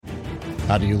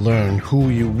How do you learn who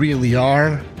you really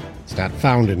are? It's not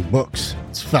found in books.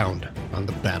 It's found on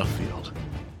the battlefield.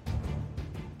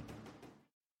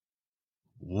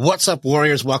 What's up,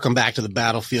 warriors? Welcome back to the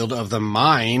battlefield of the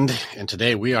mind. And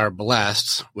today we are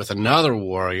blessed with another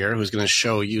warrior who's going to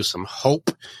show you some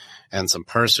hope and some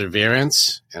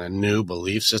perseverance and a new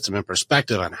belief system and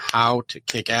perspective on how to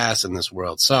kick ass in this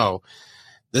world. So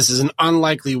this is an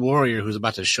unlikely warrior who's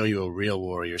about to show you a real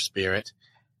warrior spirit.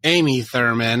 Amy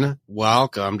Thurman,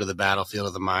 welcome to the battlefield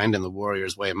of the mind and the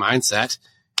warrior's way mindset.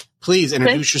 Please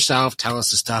introduce yourself. Tell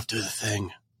us the stuff. Do the thing.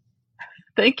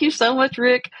 Thank you so much,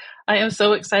 Rick. I am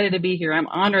so excited to be here. I'm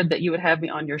honored that you would have me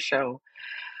on your show.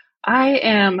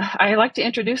 I like to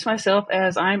introduce myself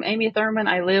as I'm Amy Thurman.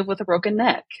 I live with a broken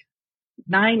neck.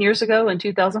 9 years ago in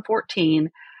 2014,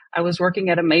 I was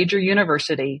working at a major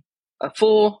university, a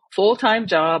full-time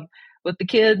job with the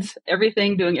kids,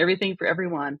 everything, doing everything for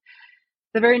everyone.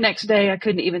 The very next day, I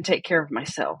couldn't even take care of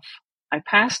myself. I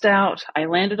passed out. I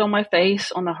landed on my face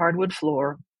on the hardwood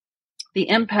floor. The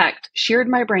impact sheared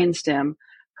my brainstem,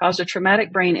 caused a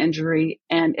traumatic brain injury,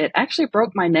 and it actually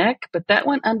broke my neck, but that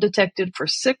went undetected for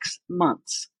 6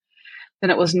 months. Then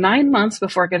it was 9 months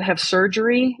before I could have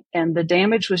surgery, and the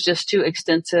damage was just too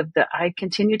extensive that I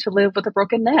continued to live with a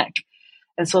broken neck.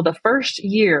 And so the first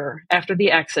year after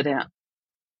the accident,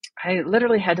 I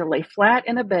literally had to lay flat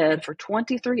in a bed for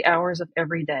 23 hours of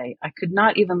every day. I could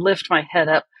not even lift my head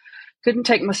up, couldn't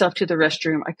take myself to the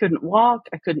restroom. I couldn't walk,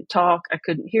 I couldn't talk, I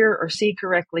couldn't hear or see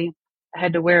correctly. I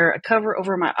had to wear a cover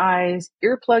over my eyes,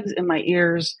 earplugs in my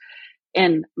ears,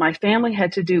 and my family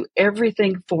had to do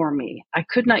everything for me. I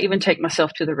could not even take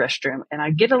myself to the restroom. And I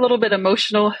get a little bit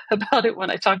emotional about it when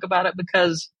I talk about it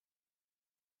because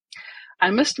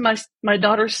I missed my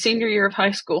daughter's senior year of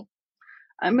high school.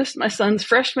 I missed my son's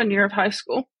freshman year of high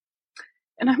school,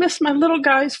 and I missed my little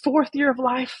guy's 4th year of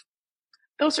life.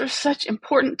 Those are such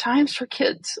important times for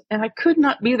kids, and I could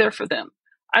not be there for them.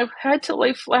 I had to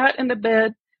lay flat in the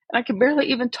bed, and I could barely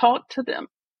even talk to them.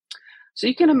 So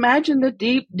you can imagine the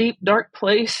deep, deep, dark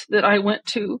place that I went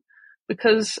to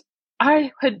because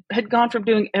I had gone from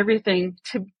doing everything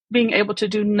to being able to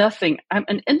do nothing. I'm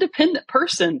an independent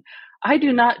person. I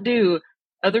do not do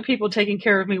other people taking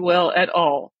care of me well at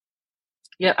all.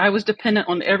 Yet I was dependent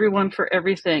on everyone for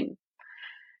everything.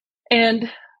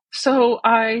 And so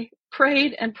I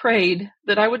prayed and prayed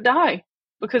that I would die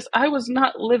because I was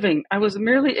not living. I was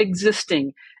merely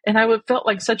existing. And I felt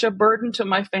like such a burden to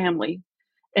my family.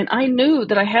 And I knew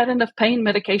that I had enough pain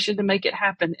medication to make it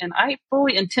happen. And I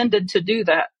fully intended to do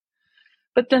that.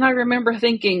 But then I remember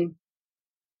thinking,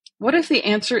 what if the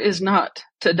answer is not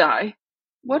to die?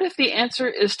 What if the answer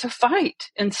is to fight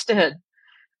instead?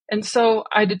 And so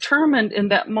I determined in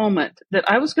that moment that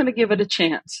I was going to give it a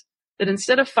chance, that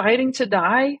instead of fighting to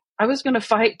die, I was going to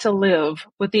fight to live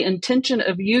with the intention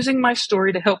of using my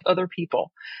story to help other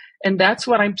people. And that's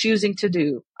what I'm choosing to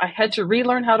do. I had to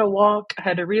relearn how to walk. I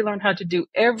had to relearn how to do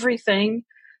everything.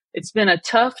 It's been a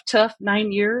tough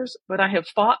 9 years, but I have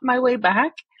fought my way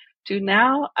back to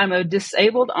now I'm a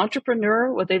disabled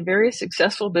entrepreneur with a very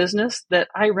successful business that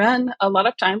I run a lot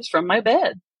of times from my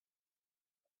bed.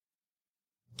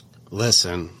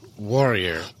 Listen,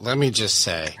 warrior, let me just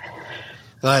say,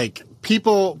 like,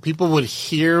 people would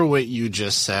hear what you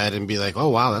just said and be like, oh,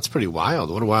 wow, that's pretty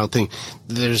wild. What a wild thing.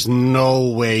 There's no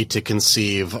way to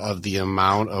conceive of the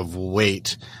amount of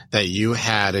weight that you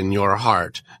had in your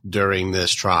heart during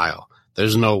this trial.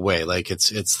 There's no way. Like,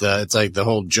 it's like the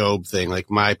whole Job thing.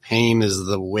 Like, my pain is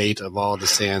the weight of all the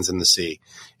sands in the sea.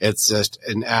 It's just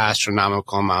an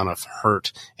astronomical amount of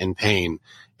hurt and pain.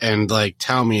 And like,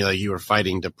 tell me, like, you were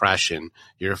fighting depression.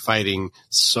 You're fighting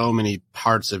so many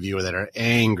parts of you that are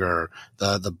anger,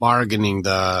 the bargaining,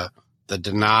 the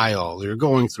denial. You're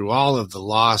going through all of the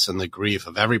loss and the grief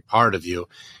of every part of you.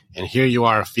 And here you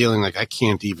are feeling like I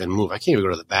can't even move. I can't even go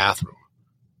to the bathroom.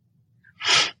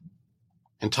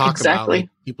 And talk about, like,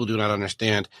 people do not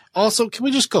understand. Also, can we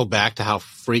just go back to how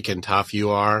freaking tough you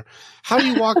are? How do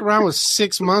you walk around with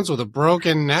 6 months with a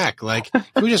broken neck? Like, can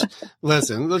we just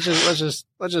listen? Let's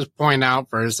just point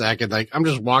out for a second. Like, I'm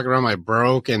just walking around my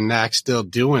broken neck, still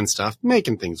doing stuff,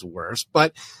 making things worse.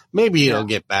 But maybe it'll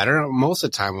get better. Most of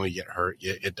the time when we get hurt,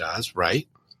 it does, right?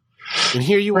 And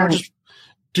here you are just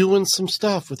doing some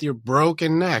stuff with your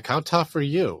broken neck. How tough are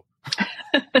you?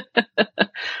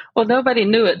 Well, nobody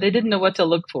knew it. They didn't know what to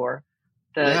look for.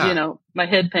 My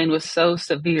head pain was so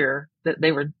severe that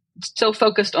they were so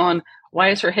focused on why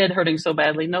is her head hurting so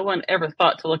badly. No one ever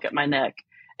thought to look at my neck.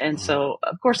 And so,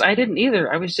 of course, I didn't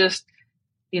either. I was just,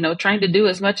 trying to do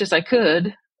as much as I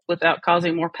could without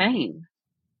causing more pain.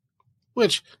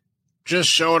 Which just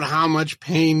showed how much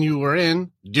pain you were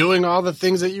in doing all the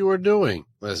things that you were doing.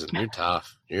 Listen, you're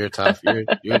tough. You're tough.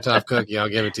 You're a tough cookie. I'll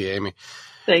give it to you, Amy.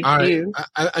 Thank All right. you.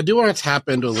 I do want to tap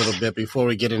into a little bit before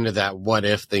we get into that what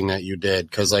if thing that you did.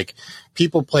 Because, like,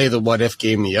 people play the what if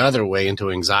game the other way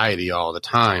into anxiety all the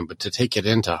time. But to take it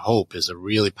into hope is a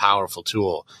really powerful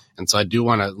tool. And so I do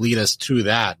want to lead us to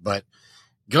that. But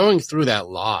going through that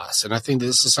loss, and I think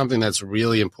this is something that's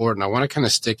really important. I want to kind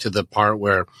of stick to the part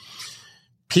where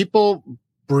people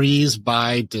breeze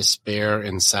by despair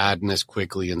and sadness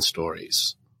quickly in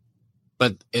stories.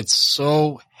 But it's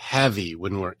so heavy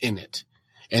when we're in it.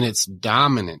 And it's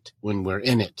dominant when we're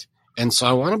in it. And so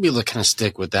I want to be able to kind of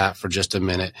stick with that for just a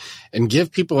minute and give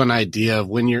people an idea of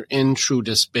when you're in true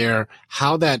despair,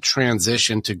 how that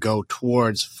transition to go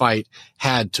towards fight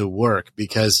had to work.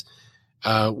 Because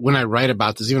when I write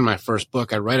about this, even my first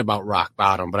book, I write about rock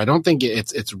bottom, but I don't think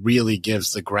it's really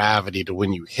gives the gravity to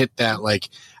when you hit that, like,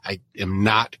 I am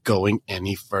not going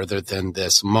any further than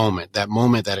this moment, that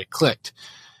moment that it clicked.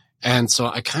 And so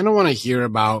I kind of want to hear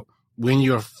about when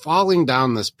you're falling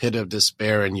down this pit of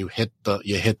despair and you hit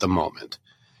the moment.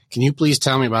 Can you please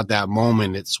tell me about that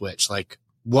moment it switched? Like,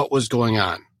 what was going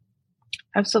on?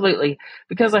 Absolutely.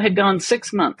 Because I had gone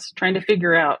 6 months trying to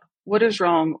figure out what is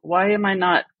wrong. Why am I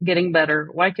not getting better?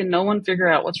 Why can no one figure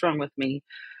out what's wrong with me?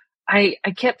 I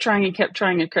kept trying and kept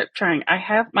trying and kept trying.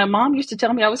 My mom used to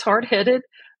tell me I was hard-headed,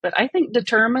 but I think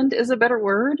determined is a better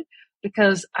word,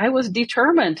 because I was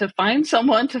determined to find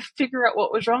someone to figure out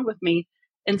what was wrong with me.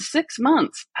 In 6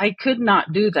 months, I could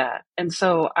not do that. And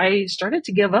so I started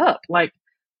to give up. Like,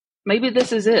 maybe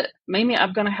this is it. Maybe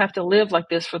I'm going to have to live like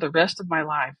this for the rest of my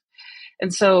life.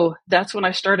 And so that's when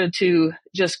I started to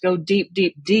just go deep,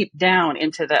 deep, deep down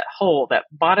into that hole. That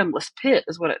bottomless pit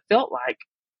is what it felt like.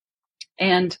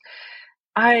 And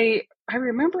I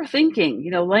remember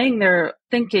thinking, laying there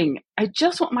thinking, I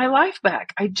just want my life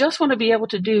back. I just want to be able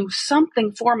to do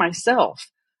something for myself.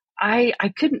 I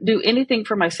couldn't do anything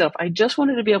for myself. I just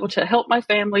wanted to be able to help my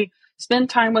family, spend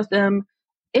time with them,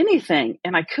 anything,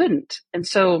 and I couldn't. And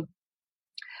so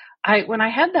when I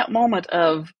had that moment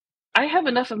of, I have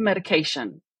enough of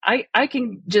medication, I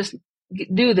can just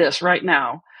do this right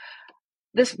now.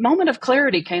 This moment of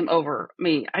clarity came over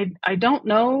me. I don't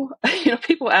know.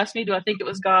 People ask me, do I think it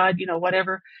was God?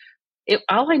 Whatever.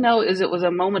 All I know is it was a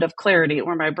moment of clarity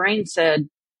where my brain said,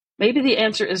 maybe the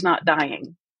answer is not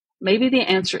dying. Maybe the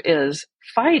answer is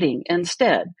fighting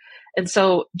instead. And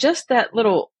so just that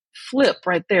little flip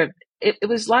right there, it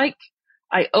was like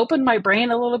I opened my brain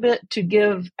a little bit to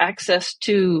give access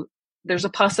to, there's a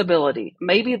possibility.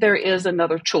 Maybe there is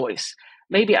another choice.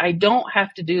 Maybe I don't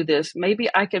have to do this. Maybe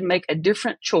I can make a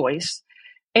different choice.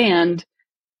 And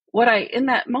in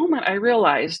that moment, I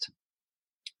realized,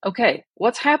 okay,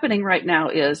 what's happening right now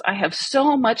is I have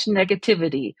so much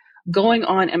negativity going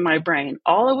on in my brain.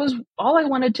 All I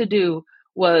wanted to do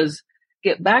was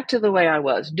get back to the way I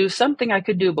was, do something I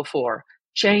could do before,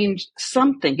 change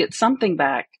something, get something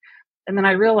back. And then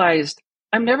I realized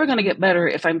I'm never going to get better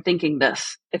if I'm thinking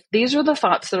this. If these are the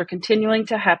thoughts that are continuing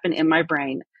to happen in my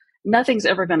brain, nothing's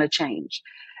ever going to change.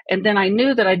 And then I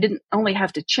knew that I didn't only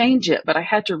have to change it, but I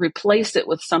had to replace it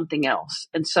with something else.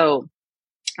 And so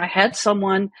I had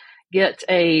someone get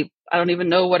I don't even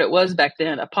know what it was back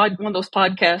then, one of those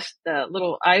podcast,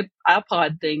 little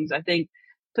iPod things, I think,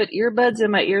 put earbuds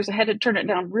in my ears. I had to turn it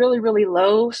down really, really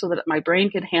low so that my brain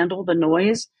could handle the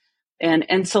noise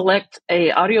and select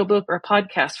a audiobook or a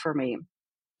podcast for me.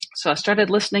 So I started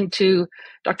listening to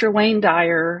Dr. Wayne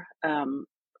Dyer,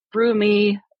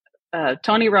 Rumi,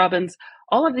 Tony Robbins,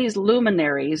 all of these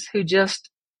luminaries who just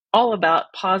all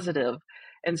about positive.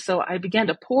 And so I began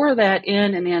to pour that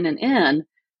in and in and in,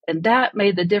 and that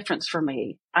made the difference for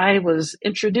me. I was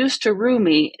introduced to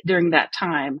Rumi during that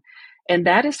time, and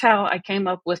that is how I came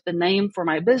up with the name for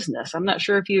my business. I'm not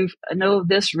sure if you know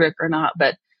this, Rick, or not,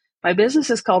 but my business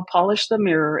is called Polish the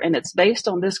Mirror, and it's based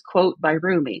on this quote by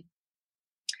Rumi.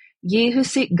 Ye who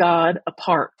seek God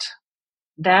apart,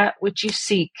 that which you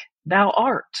seek, thou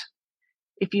art.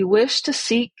 If you wish to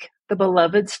seek the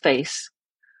beloved's face,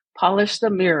 polish the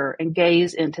mirror and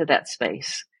gaze into that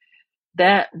space.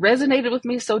 That resonated with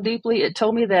me so deeply. It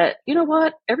told me that, you know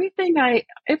what, every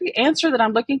answer that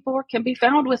I'm looking for can be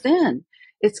found within.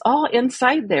 It's all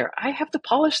inside there. I have to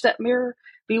polish that mirror,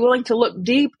 be willing to look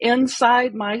deep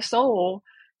inside my soul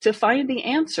to find the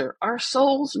answer. Our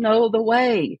souls know the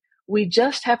way. We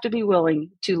just have to be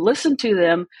willing to listen to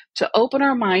them, to open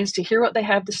our minds to hear what they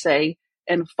have to say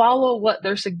and follow what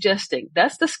they're suggesting.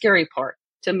 That's the scary part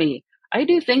to me. I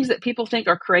do things that people think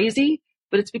are crazy,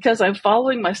 but it's because I'm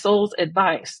following my soul's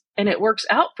advice and it works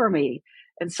out for me.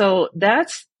 And so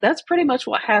that's pretty much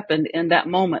what happened in that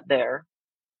moment there.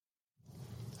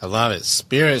 I love it.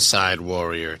 Spirit side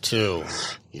warrior too.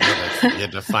 You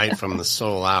had to fight from the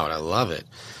soul out. I love it.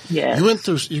 Yes.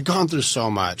 You've gone through so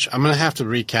much. I'm going to have to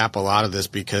recap a lot of this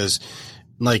because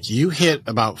like you hit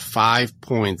about 5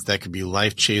 points that could be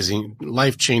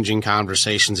life-changing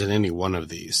conversations in any one of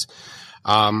these.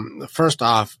 First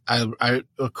off, I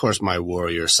of course my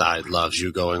warrior side loves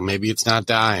you going, maybe it's not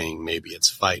dying, maybe it's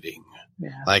fighting. Yeah.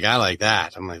 Like, I like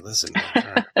that. I'm like, listen,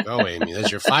 go, Amy.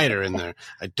 There's your fighter in there.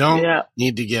 I don't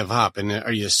need to give up. And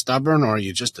are you stubborn or are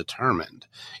you just determined?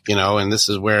 And this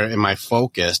is where, am I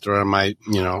focused or am I,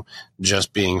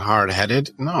 just being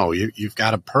hard-headed? No, you've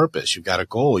got a purpose. You've got a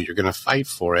goal. You're going to fight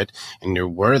for it and you're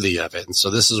worthy of it. And so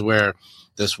this is where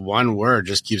this one word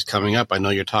just keeps coming up. I know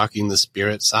you're talking the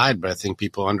spirit side, but I think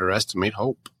people underestimate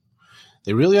hope.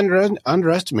 They really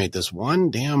underestimate this one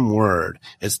damn word.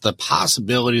 It's the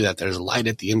possibility that there's light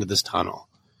at the end of this tunnel.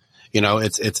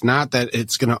 It's not that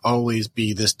it's going to always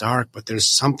be this dark, but there's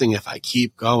something, if I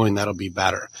keep going, that'll be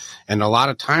better. And a lot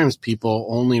of times people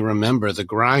only remember the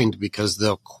grind because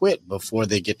they'll quit before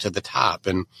they get to the top.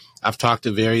 And I've talked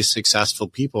to very successful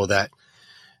people that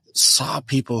saw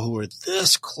people who were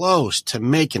this close to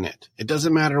making it. It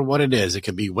doesn't matter what it is. It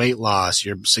could be weight loss,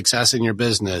 your success in your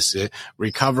business,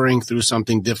 recovering through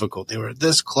something difficult. They were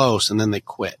this close and then they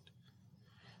quit.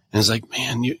 And it's like,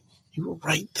 man, you were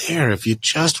right there. If you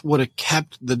just would have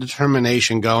kept the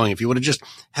determination going, if you would have just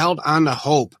held on to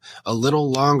hope a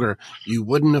little longer, you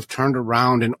wouldn't have turned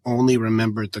around and only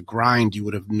remembered the grind. You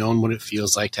would have known what it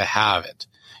feels like to have it.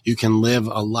 You can live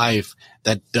a life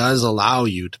that does allow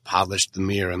you to polish the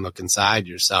mirror and look inside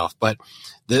yourself. But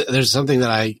there's something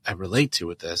that I relate to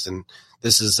with this. And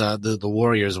this is the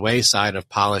warrior's way side of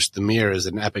polish the mirror is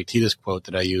an Epictetus quote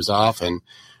that I use often,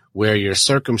 where your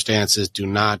circumstances do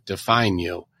not define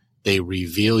you. They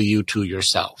reveal you to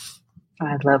yourself.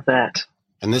 I love that.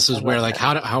 And this is where, like,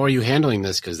 how are you handling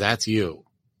this? Because that's you.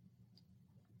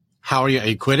 Are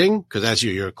you quitting? Because that's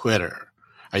you. You're a quitter.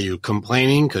 Are you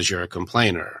complaining? Because you're a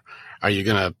complainer. Are you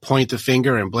going to point the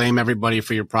finger and blame everybody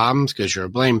for your problems? Because you're a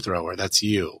blame thrower. That's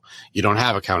you. You don't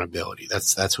have accountability.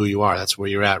 That's who you are. That's where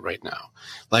you're at right now.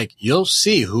 Like, you'll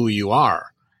see who you are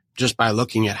just by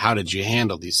looking at how did you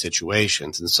handle these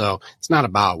situations. And so it's not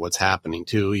about what's happening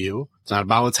to you. It's not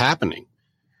about what's happening.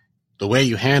 The way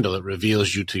you handle it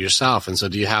reveals you to yourself. And so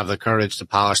do you have the courage to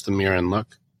polish the mirror and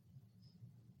look?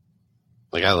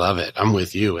 Like, I love it. I'm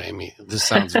with you, Amy. This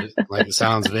sounds like it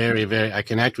sounds very, very, I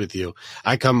connect with you.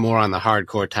 I come more on the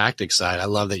hardcore tactic side. I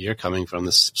love that you're coming from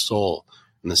the soul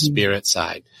and the spirit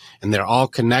side, and they're all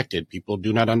connected. People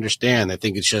do not understand. They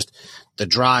think it's just the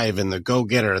drive and the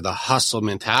go-getter, the hustle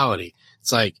mentality.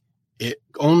 It's like, it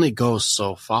only goes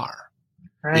so far.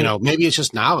 Right. Maybe it's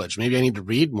just knowledge. Maybe I need to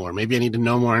read more. Maybe I need to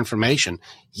know more information.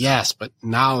 Yes, but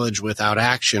knowledge without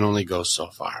action only goes so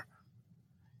far.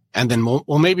 And then,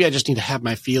 well, maybe I just need to have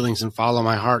my feelings and follow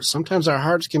my heart. Sometimes our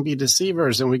hearts can be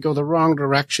deceivers and we go the wrong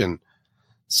direction.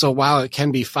 So while it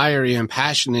can be fiery and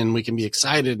passionate and we can be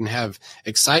excited and have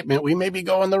excitement, we may be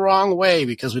going the wrong way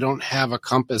because we don't have a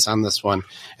compass on this one.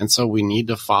 And so we need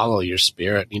to follow your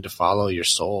spirit, need to follow your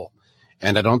soul.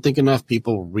 And I don't think enough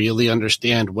people really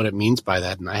understand what it means by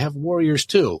that. And I have warriors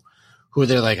too, who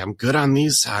they're like, I'm good on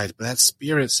these sides, but that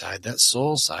spirit side, that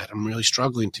soul side, I'm really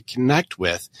struggling to connect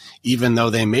with, even though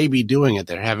they may be doing it.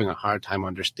 They're having a hard time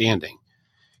understanding.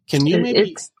 Can you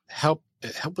maybe help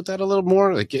with that a little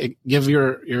more? Like, give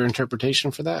your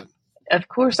interpretation for that? Of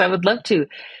course, I would love to.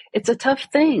 It's a tough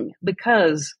thing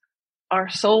because our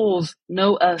souls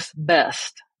know us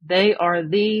best. They are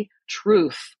the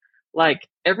truth. Like,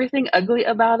 everything ugly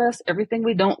about us, everything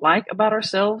we don't like about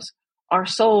ourselves, our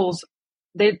souls,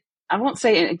 I won't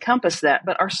say encompass that,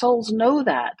 but our souls know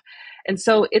that. And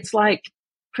so it's like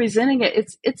presenting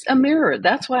it. It's a mirror.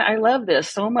 That's why I love this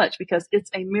so much, because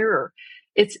it's a mirror.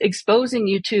 It's exposing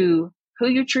you to who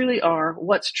you truly are,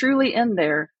 what's truly in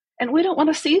there. And we don't want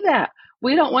to see that.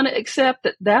 We don't want to accept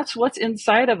that that's what's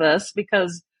inside of us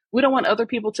because we don't want other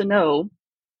people to know.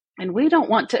 And we don't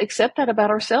want to accept that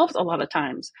about ourselves a lot of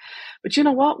times. But you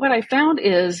know what? What I found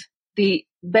is the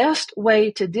best way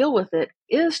to deal with it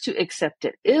is to accept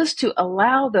it, is to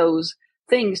allow those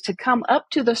things to come up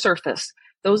to the surface,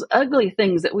 those ugly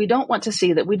things that we don't want to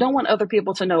see, that we don't want other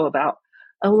people to know about.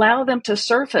 Allow them to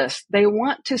surface. They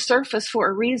want to surface for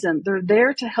a reason. They're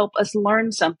there to help us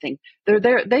learn something. They're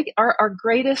there. They are our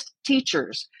greatest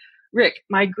teachers. Rick,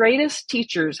 my greatest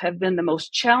teachers have been the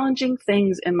most challenging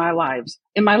things in my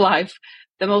life.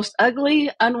 The most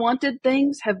ugly, unwanted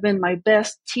things have been my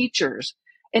best teachers.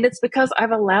 And it's because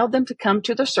I've allowed them to come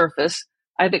to the surface.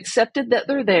 I've accepted that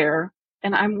they're there.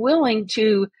 and I'm willing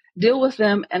to deal with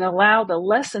them and allow the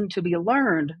lesson to be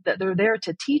learned that they're there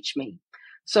to teach me.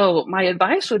 So my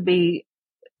advice would be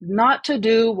not to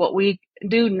do what we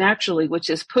do naturally, which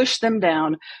is push them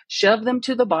down, shove them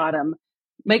to the bottom,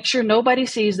 make sure nobody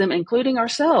sees them, including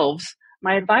ourselves.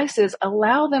 My advice is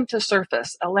allow them to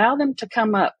surface, allow them to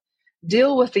come up,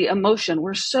 deal with the emotion.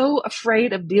 We're so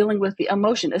afraid of dealing with the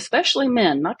emotion, especially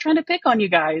men. Not trying to pick on you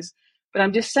guys, but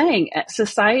I'm just saying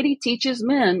society teaches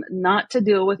men not to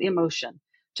deal with emotion,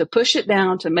 to push it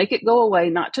down, to make it go away,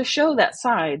 not to show that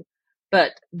side.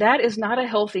 But that is not a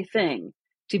healthy thing.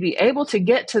 To be able to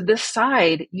get to this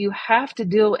side, you have to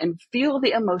deal and feel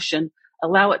the emotion,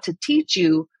 allow it to teach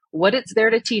you what it's there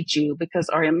to teach you, because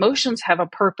our emotions have a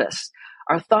purpose.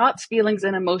 Our thoughts, feelings,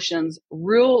 and emotions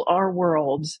rule our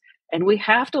worlds, and we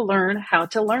have to learn how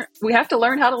to learn. We have to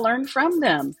learn how to learn from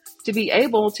them to be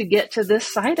able to get to this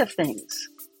side of things.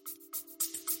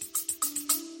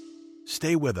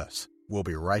 Stay with us. We'll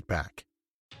be right back.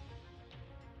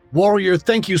 Warrior,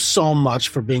 thank you so much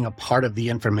for being a part of the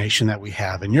information that we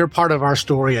have. And you're part of our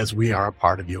story as we are a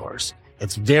part of yours.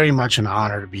 It's very much an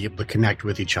honor to be able to connect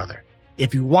with each other.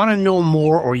 If you want to know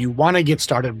more or you want to get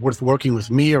started with working with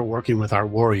me or working with our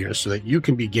warriors so that you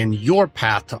can begin your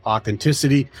path to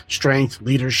authenticity, strength,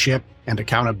 leadership, and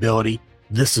accountability,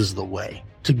 this is the way.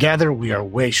 Together, we are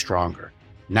way stronger.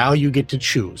 Now you get to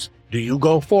choose. Do you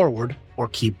go forward or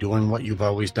keep doing what you've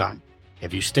always done?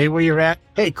 If you stay where you're at,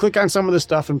 hey, click on some of the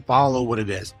stuff and follow what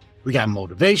it is. We got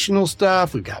motivational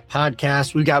stuff. We've got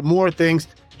podcasts. We've got more things.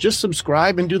 Just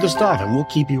subscribe and do the stuff and we'll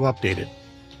keep you updated.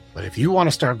 But if you want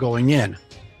to start going in,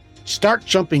 start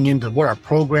jumping into what our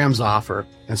programs offer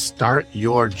and start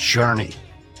your journey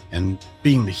and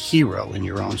being the hero in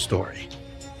your own story.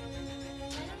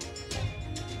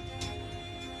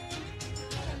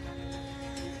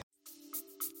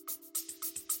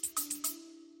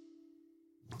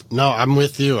 No, I'm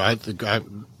with you.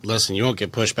 Listen, you won't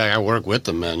get pushed back. I work with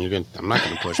them, man. I'm not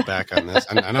going to push back on this.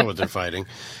 I know what they're fighting.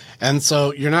 And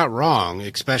so you're not wrong,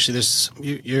 especially this.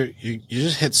 You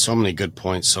just hit so many good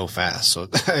points so fast. So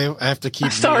I have to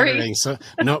keep reiterating. So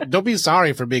no, don't be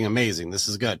sorry for being amazing. This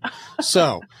is good.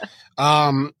 So,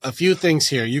 a few things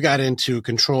here. You got into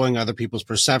controlling other people's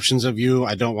perceptions of you.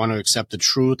 I don't want to accept the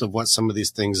truth of what some of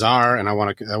these things are. And I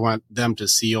want them to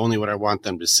see only what I want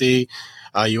them to see.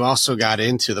 You also got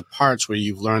into the parts where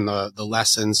you've learned the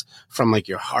lessons from like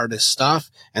your hardest stuff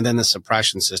and then the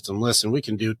suppression system. Listen, we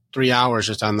can do 3 hours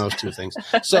just on those two things.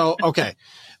 So, okay,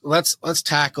 let's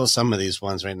tackle some of these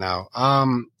ones right now.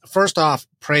 First off,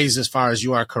 praise as far as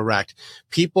you are correct.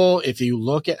 People, if you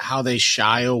look at how they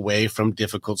shy away from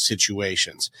difficult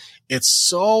situations, it's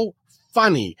so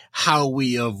funny how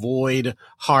we avoid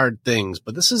hard things.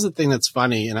 But this is the thing that's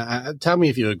funny. And tell me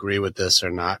if you agree with this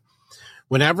or not.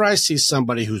 Whenever I see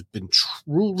somebody who's been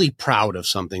truly proud of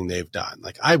something they've done,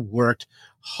 like I worked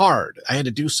hard, I had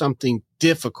to do something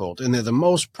difficult, and they're the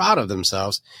most proud of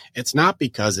themselves, it's not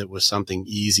because it was something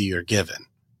easy or given.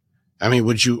 I mean,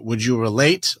 would you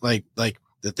relate? Like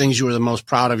the things you were the most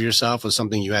proud of yourself was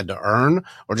something you had to earn,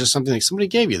 or just something like somebody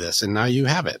gave you this and now you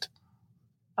have it?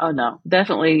 Oh, no,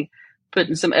 definitely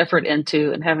putting some effort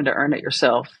into and having to earn it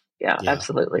yourself. Yeah.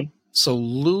 Absolutely. So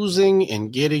losing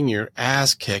and getting your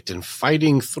ass kicked and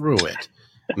fighting through it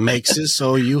makes it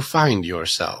so you find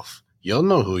yourself. You'll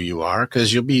know who you are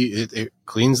because it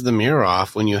cleans the mirror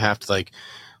off when you have to like,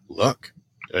 look,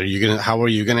 how are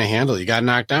you going to handle it? You got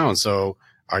knocked down. So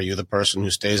are you the person who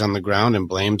stays on the ground and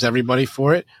blames everybody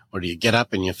for it? Or do you get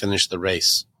up and you finish the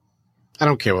race? I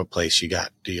don't care what place you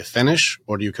got. Do you finish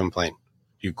or do you complain?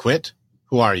 Do you quit?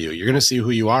 Who are you? You're going to see who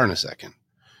you are in a second.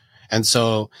 And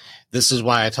so this is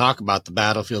why I talk about the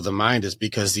battlefield of mind, is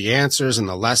because the answers and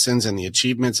the lessons and the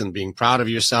achievements and being proud of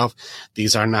yourself,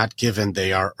 these are not given,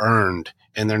 they are earned.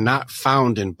 And they're not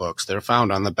found in books. They're found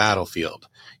on the battlefield.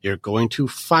 You're going to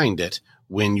find it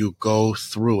when you go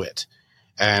through it.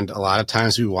 And a lot of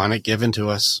times we want it given to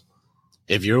us.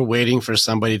 If you're waiting for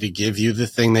somebody to give you the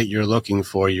thing that you're looking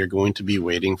for, you're going to be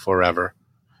waiting forever.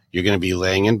 You're going to be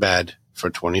laying in bed for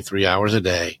 23 hours a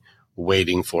day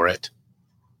waiting for it.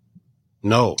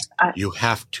 No, you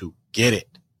have to get it.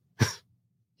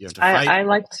 You have to fight. I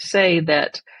like to say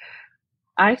that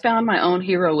I found my own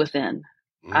hero within.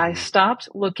 I stopped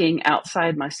looking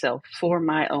outside myself for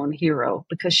my own hero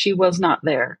because she was not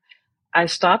there. I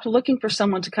stopped looking for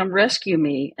someone to come rescue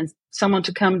me and someone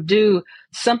to come do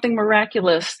something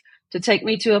miraculous to take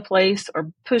me to a place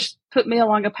or put me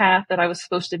along a path that I was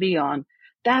supposed to be on.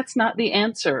 That's not the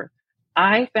answer.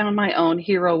 I found my own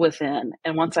hero within.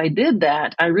 And once I did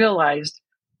that, I realized,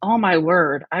 oh my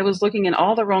word, I was looking in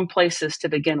all the wrong places to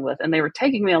begin with. And they were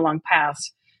taking me along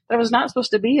paths that I was not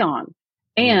supposed to be on.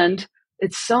 And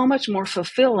it's so much more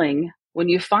fulfilling when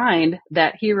you find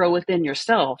that hero within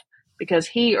yourself, because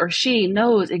he or she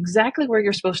knows exactly where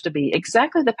you're supposed to be,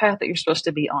 exactly the path that you're supposed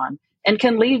to be on, and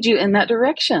can lead you in that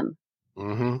direction.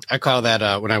 I call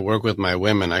that, when I work with my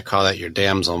women, I call that your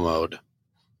damsel mode.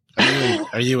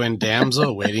 Are you in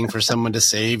damsel waiting for someone to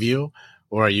save you?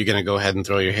 Or are you going to go ahead and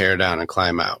throw your hair down and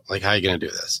climb out? Like, how are you going to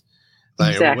do this?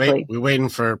 Like, Exactly. we're waiting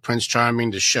for Prince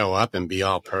Charming to show up and be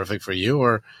all perfect for you?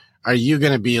 Or are you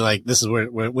going to be like, this is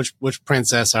which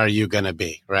princess are you going to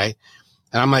be? Right.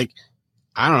 And I'm like,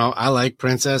 I don't know. I like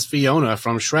Princess Fiona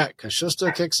from Shrek because she'll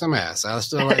still kick some ass. I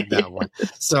still like that one.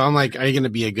 So I'm like, are you going to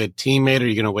be a good teammate or are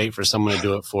you going to wait for someone to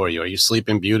do it for you? Are you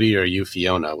Sleeping Beauty or are you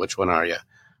Fiona? Which one are you?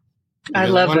 I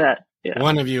love that. Yeah.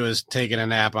 One of you is taking a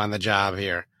nap on the job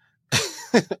here.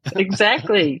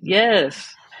 Exactly.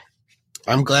 Yes.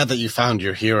 I'm glad that you found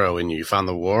your hero in you. You found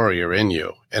the warrior in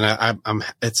you. And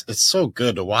it's so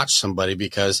good to watch somebody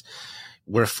because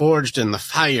we're forged in the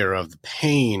fire of the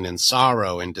pain and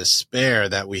sorrow and despair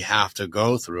that we have to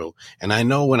go through. And I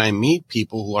know when I meet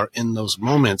people who are in those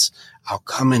moments, I'll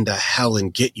come into hell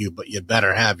and get you, but you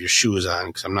better have your shoes on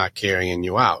because I'm not carrying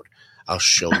you out. I'll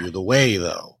show you the way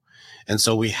though. And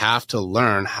so we have to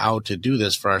learn how to do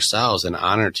this for ourselves, and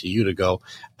honor to you to go,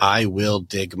 I will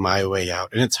dig my way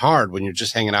out. And it's hard when you're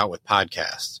just hanging out with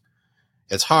podcasts.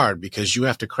 It's hard because you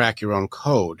have to crack your own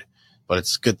code, but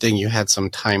it's a good thing you had some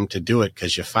time to do it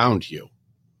because you found you.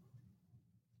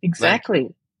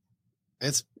 Exactly.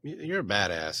 You're a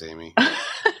badass, Amy.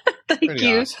 Thank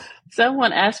you. Awesome.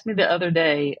 Someone asked me the other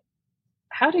day,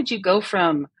 how did you go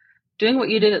from doing what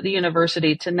you did at the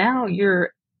university to now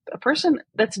you're a person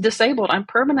that's disabled? I'm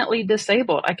permanently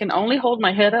disabled. I can only hold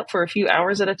my head up for a few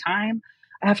hours at a time.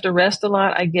 I have to rest a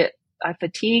lot. I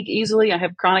fatigue easily. I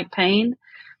have chronic pain.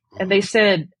 And they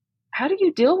said, how do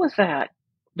you deal with that?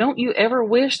 Don't you ever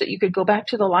wish that you could go back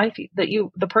to the life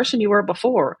the person you were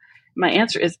before? My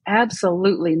answer is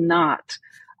absolutely not.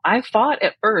 I fought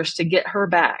at first to get her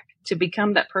back, to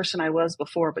become that person I was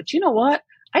before. But you know what?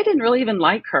 I didn't really even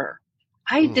like her.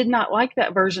 I did not like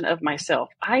that version of myself.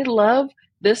 I love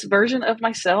this version of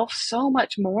myself so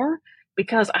much more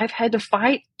because I've had to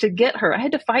fight to get her. I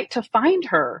had to fight to find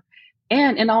her.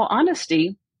 And in all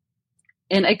honesty,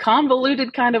 in a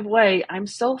convoluted kind of way, I'm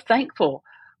so thankful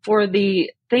for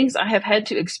the things I have had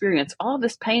to experience, all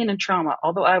this pain and trauma.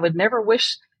 Although I would never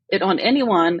wish it on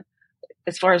anyone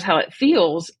as far as how it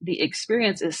feels, the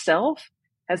experience itself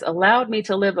has allowed me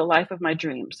to live the life of my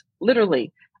dreams.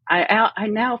 Literally, I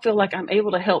now feel like I'm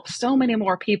able to help so many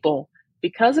more people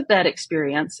because of that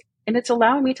experience, and it's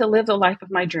allowing me to live the life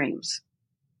of my dreams.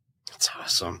 That's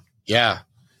awesome. Yeah,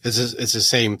 it's the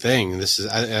same thing.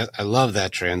 I love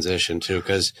that transition too,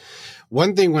 because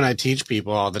one thing when I teach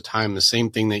people all the time, the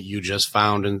same thing that you just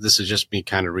found, and this is just me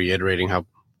kind of reiterating how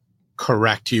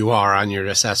correct you are on your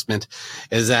assessment,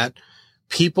 is that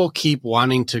people keep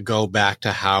wanting to go back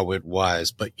to how it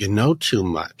was, but you know too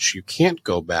much. You can't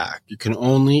go back. You can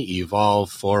only evolve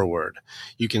forward.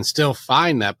 You can still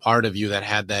find that part of you that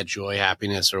had that joy,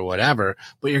 happiness, or whatever,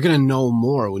 but you're going to know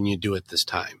more when you do it this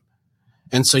time.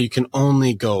 And so you can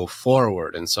only go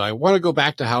forward. And so I want to go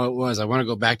back to how it was. I want to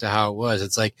go back to how it was.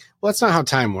 It's like, well, that's not how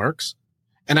time works.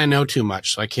 And I know too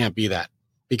much, so I can't be that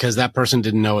because that person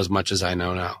didn't know as much as I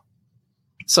know now.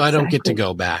 So I don't get to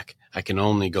go back. I can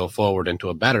only go forward into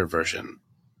a better version.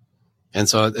 And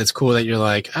so it's cool that you're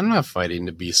like, I'm not fighting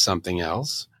to be something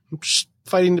else. I'm just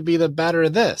fighting to be the better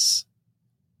of this.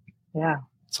 Yeah.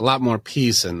 It's a lot more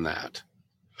peace in that.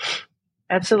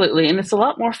 Absolutely. And it's a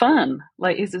lot more fun.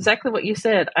 Like, it's exactly what you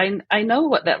said. I know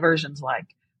what that version's like.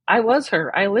 I was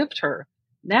her. I lived her.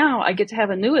 Now I get to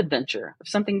have a new adventure of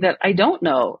something that I don't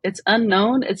know. It's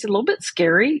unknown. It's a little bit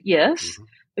scary. Yes. Mm-hmm.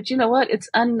 But you know what? It's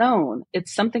unknown.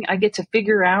 It's something I get to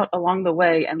figure out along the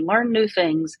way and learn new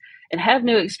things and have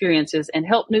new experiences and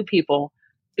help new people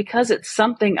because it's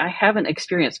something I haven't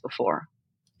experienced before.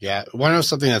 Yeah. Want to know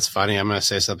something that's funny? I'm going to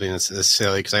say something that's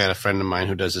silly because I got a friend of mine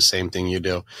who does the same thing you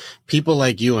do. People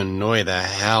like you annoy the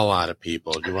hell out of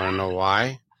people. Do you want to know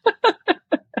why? Do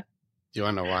you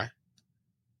want to know why?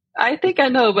 I think I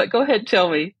know, but go ahead, tell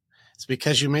me. It's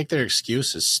because you make their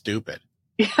excuses stupid.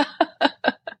 Yeah.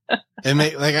 And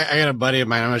I got a buddy of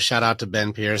mine. I'm going to shout out to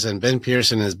Ben Pearson. Ben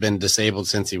Pearson has been disabled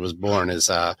since he was born. His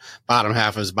bottom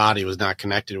half of his body was not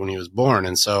connected when he was born.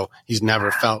 And so he's never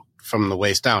felt from the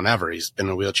waist down ever. He's been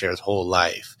in a wheelchair his whole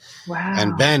life. Wow.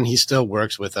 And Ben, he still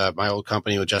works with my old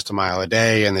company with Just a Mile a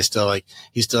Day. And he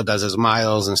still does his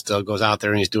miles and still goes out there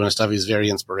and he's doing stuff. He's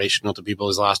very inspirational to people.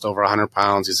 He's lost over 100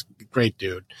 pounds. He's a great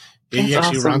dude. He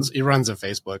actually awesome. runs a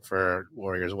Facebook for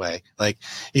Warriors Way. Like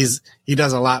he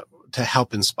does a lot to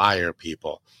help inspire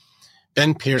people.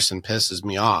 Ben Pearson pisses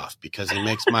me off because he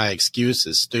makes my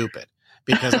excuses stupid.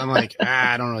 Because I'm like,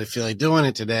 I don't really feel like doing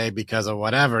it today because of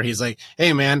whatever. He's like,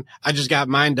 hey, man, I just got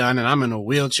mine done and I'm in a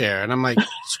wheelchair. And I'm like,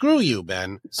 screw you,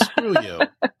 Ben. Screw you.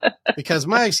 Because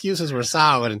my excuses were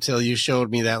solid until you showed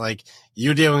me that, like,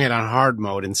 you're doing it on hard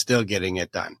mode and still getting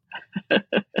it done.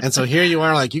 And so here you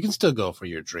are, like, you can still go for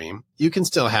your dream. You can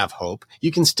still have hope.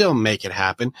 You can still make it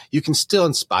happen. You can still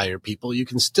inspire people. You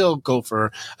can still go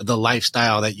for the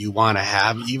lifestyle that you want to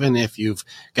have, even if you've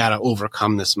got to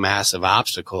overcome this massive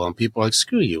obstacle. And people are like,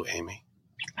 screw you, Amy.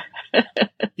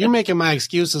 You're making my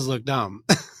excuses look dumb.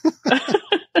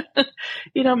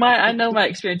 I know my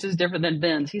experience is different than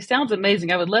Ben's. He sounds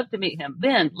amazing. I would love to meet him.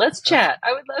 Ben, let's chat.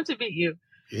 I would love to meet you.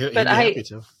 He'd be happy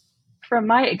to. From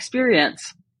my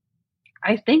experience,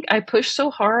 I think I pushed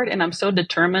so hard and I'm so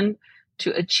determined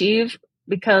to achieve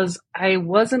because I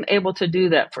wasn't able to do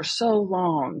that for so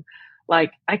long.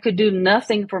 Like, I could do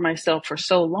nothing for myself for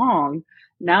so long.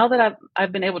 Now that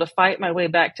I've been able to fight my way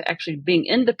back to actually being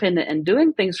independent and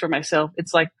doing things for myself,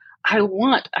 it's like I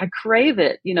crave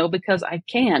it, because I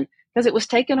can, because it was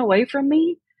taken away from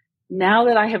me. Now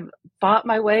that I have fought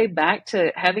my way back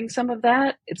to having some of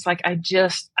that, it's like I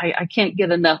can't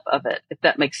get enough of it, if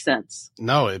that makes sense.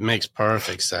 No, it makes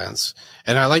perfect sense.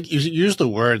 And I like you use the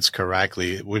words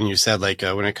correctly when you said, like,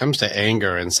 when it comes to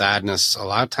anger and sadness, a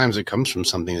lot of times it comes from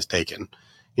something that's taken.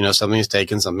 Something is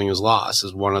taken, something is lost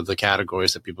is one of the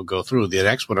categories that people go through. The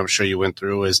next one I'm sure you went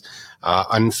through is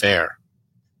unfair.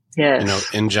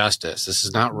 Yes. Injustice. This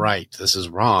is not right. This is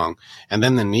wrong. And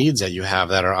then the needs that you have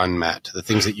that are unmet, the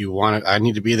things that you want. I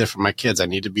need to be there for my kids. I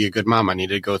need to be a good mom. I need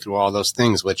to go through all those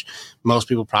things, which most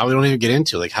people probably don't even get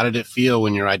into. Like, how did it feel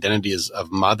when your identity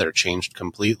of mother changed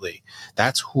completely?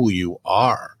 That's who you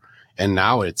are. And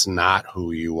now it's not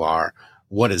who you are.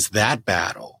 What is that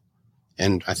battle?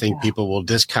 And I think people will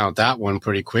discount that one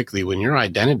pretty quickly when your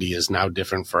identity is now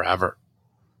different forever.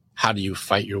 How do you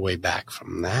fight your way back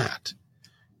from that?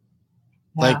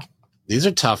 Yeah. Like, these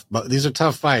are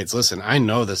tough fights. Listen, I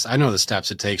know this. I know the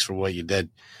steps it takes for what you did.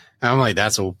 And I'm like,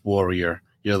 that's a warrior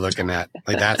you're looking at.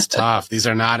 Like, that's tough. These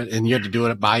are not, and you have to do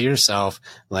it by yourself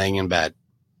laying in bed.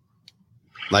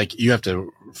 Like, you have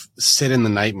to sit in the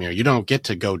nightmare. You don't get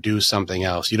to go do something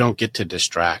else. You don't get to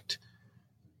distract.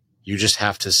 You just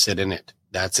have to sit in it.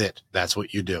 That's it. That's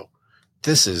what you do.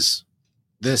 This is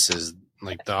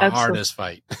like the hardest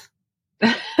fight.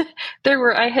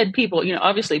 I had people,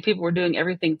 obviously people were doing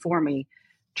everything for me,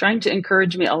 trying to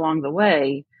encourage me along the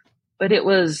way, but it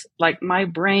was like my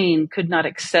brain could not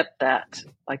accept that.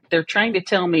 Like, they're trying to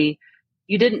tell me,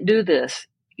 you didn't do this.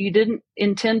 You didn't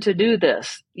intend to do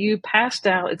this. You passed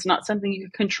out. It's not something you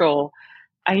can control.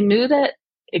 I knew that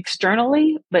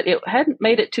externally, but it hadn't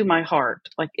made it to my heart.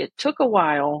 Like, it took a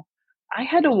while. I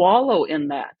had to wallow in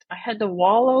that. I had to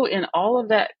wallow in all of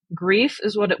that grief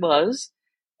is what it was.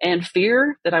 And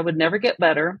fear that I would never get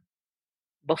better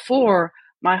before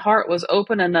my heart was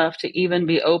open enough to even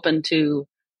be open to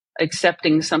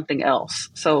accepting something else.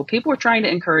 So people were trying to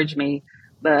encourage me,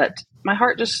 but my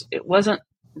heart it wasn't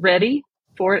ready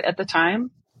for it at the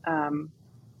time. And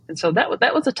so that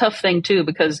was a tough thing too,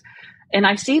 and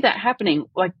I see that happening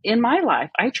like in my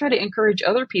life. I try to encourage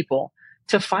other people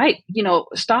to fight,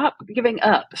 stop giving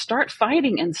up, start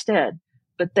fighting instead.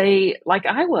 But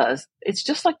it's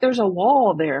just like there's a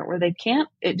wall there where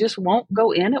it just won't go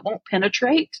in, it won't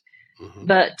penetrate. Mm-hmm.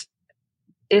 But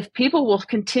if people will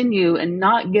continue and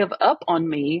not give up on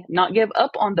me, not give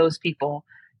up on those people,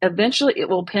 eventually it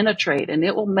will penetrate and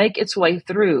it will make its way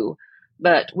through.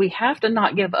 But we have to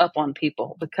not give up on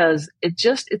people because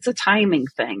it's a timing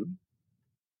thing.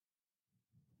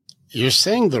 You're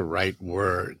saying the right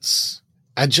words.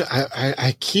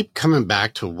 I keep coming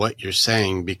back to what you're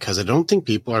saying because I don't think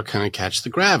people are going to catch the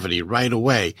gravity right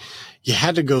away. You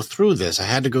had to go through this. I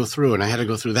had to go through and I had to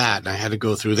go through that and I had to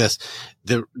go through this.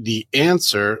 The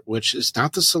answer, which is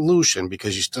not the solution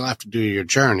because you still have to do your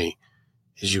journey,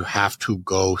 is you have to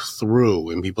go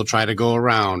through. And people try to go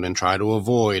around and try to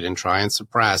avoid and try and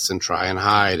suppress and try and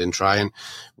hide and try and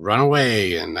run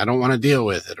away and I don't want to deal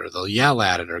with it, or they'll yell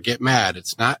at it or get mad.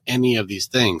 It's not any of these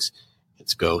things.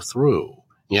 It's go through.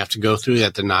 You have to go through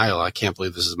that denial. I can't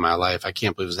believe this is my life. I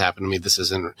can't believe this happened to me. This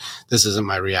isn't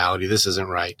my reality. This isn't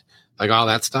right. Like all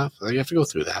that stuff. You have to go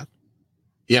through that.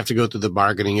 You have to go through the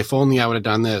bargaining. If only I would have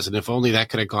done this, and if only that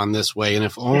could have gone this way, and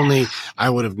if only I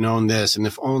would have known this, and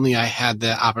if only I had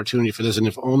the opportunity for this, and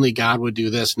if only God would do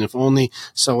this, and if only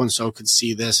so-and-so could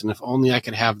see this, and if only I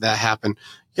could have that happen.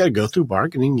 You got to go through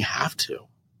bargaining. You have to.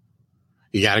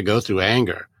 You got to go through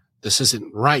anger. This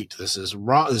isn't right. This is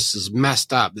wrong. This is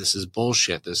messed up. This is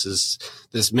bullshit. This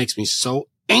makes me so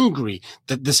angry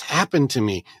that this happened to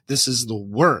me. This is the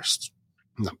worst.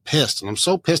 And I'm pissed, and I'm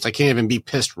so pissed I can't even be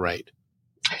pissed right.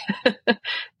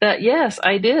 That, yes,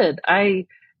 I did. I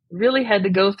really had to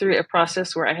go through a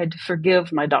process where I had to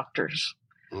forgive my doctors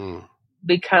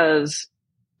because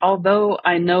although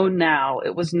I know now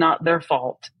it was not their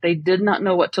fault, they did not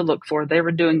know what to look for. They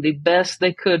were doing the best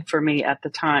they could for me at the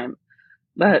time.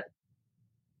 But,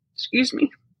 excuse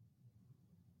me,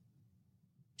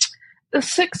 the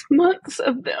 6 months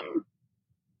of them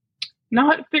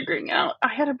not figuring out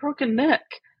I had a broken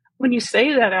neck. When you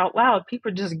say that out loud,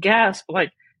 people just gasp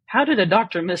like, how did a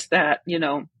doctor miss that? You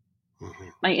know,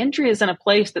 my injury is in a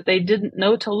place that they didn't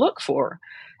know to look for.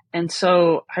 And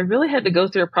so I really had to go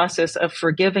through a process of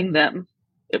forgiving them.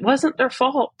 It wasn't their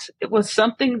fault. It was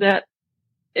something that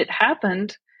it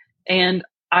happened and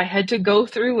I had to go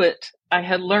through it. I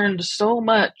had learned so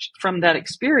much from that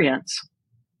experience.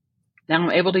 Now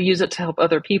I'm able to use it to help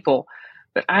other people.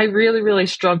 But I really, really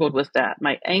struggled with that.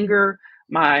 My anger,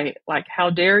 my like, how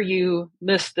dare you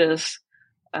miss this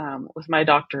with my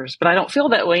doctors. But I don't feel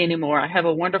that way anymore. I have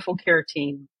a wonderful care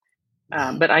team.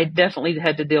 But I definitely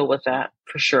had to deal with that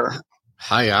for sure.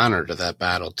 High honor to that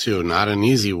battle too. Not an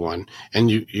easy one. And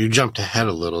you jumped ahead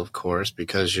a little, of course,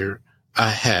 because you're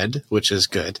ahead, which is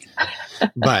good.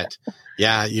 But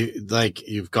yeah,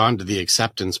 you've gone to the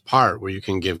acceptance part where you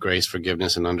can give grace,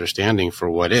 forgiveness, and understanding for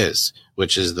what is,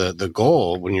 which is the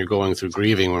goal when you're going through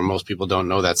grieving, where most people don't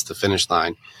know that's the finish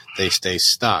line. They stay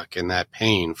stuck in that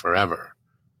pain forever.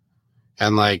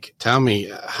 And like, tell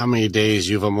me how many days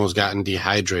you've almost gotten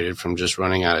dehydrated from just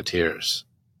running out of tears.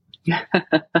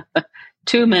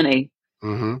 Too many.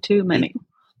 Mm-hmm. Too many.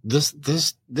 This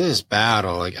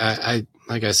battle, like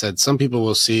like I said, some people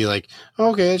will see like,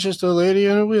 okay, it's just a lady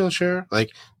in a wheelchair.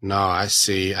 Like, no, I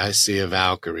see a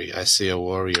Valkyrie. I see a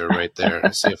warrior right there.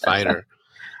 I see a fighter.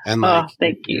 And like,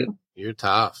 thank you. You're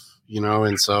tough, you know?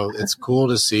 And so it's cool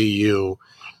to see you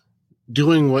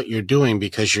doing what you're doing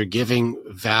because you're giving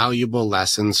valuable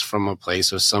lessons from a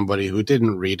place of somebody who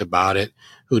didn't read about it,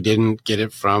 who didn't get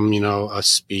it from, a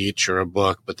speech or a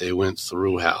book, but they went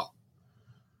through hell.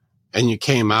 And you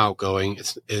came out going,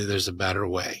 there's a better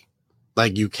way.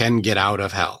 Like you can get out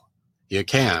of hell. You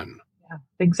can. Yeah,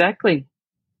 exactly.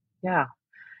 Yeah,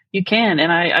 you can.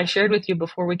 And I shared with you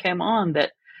before we came on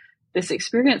that this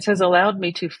experience has allowed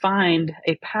me to find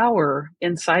a power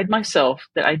inside myself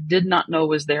that I did not know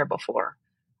was there before.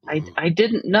 I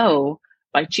didn't know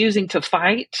by choosing to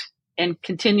fight and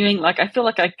continuing. Like, I feel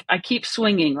like I keep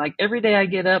swinging. Like every day I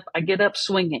get up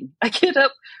swinging. I get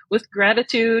up with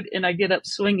gratitude and I get up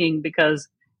swinging because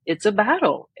it's a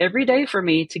battle every day for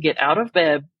me to get out of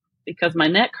bed because my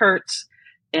neck hurts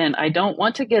and I don't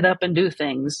want to get up and do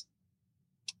things,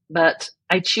 but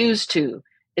I choose to.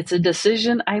 It's a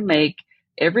decision I make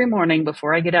every morning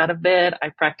before I get out of bed. I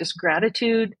practice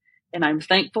gratitude and I'm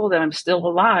thankful that I'm still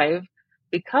alive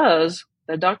because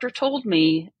the doctor told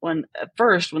me at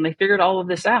first when they figured all of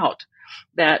this out,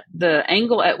 that the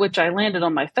angle at which I landed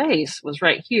on my face was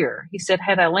right here. He said,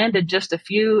 had I landed just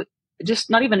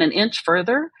not even an inch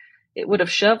further, it would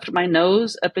have shoved my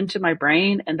nose up into my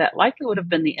brain and that likely would have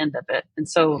been the end of it. And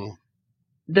so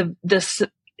the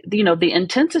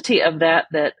intensity of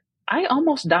that I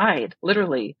almost died,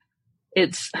 literally.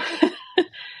 It's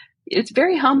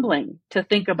very humbling to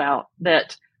think about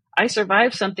that I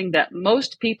survived something that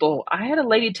most people, I had a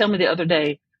lady tell me the other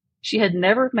day, she had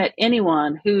never met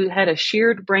anyone who had a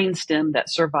sheared brainstem that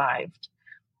survived.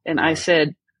 And I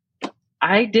said,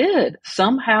 I did.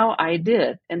 Somehow I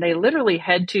did. And they literally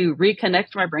had to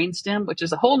reconnect my brainstem, which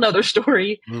is a whole nother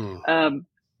story.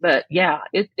 But yeah,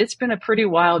 it's been a pretty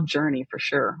wild journey for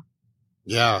sure.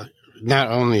 Yeah. Not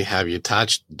only have you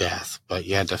touched death, but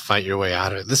you had to fight your way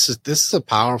out of it. This is a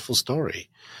powerful story.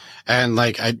 And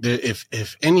like,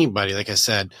 if anybody, like I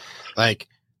said, like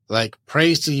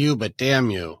praise to you, but damn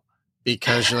you,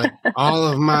 because you're like, all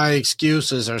of my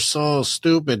excuses are so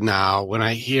stupid now. When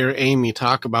I hear Amy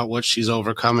talk about what she's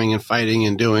overcoming and fighting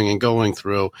and doing and going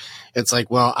through, it's like,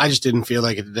 well, I just didn't feel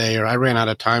like it today, or I ran out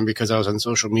of time because I was on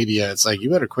social media. It's like, you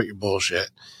better quit your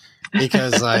bullshit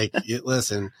because like,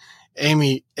 listen,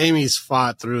 Amy's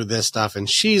fought through this stuff and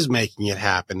she's making it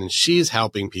happen and she's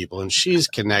helping people and she's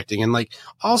connecting. And like,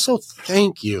 also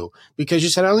thank you because you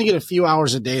said I only get a few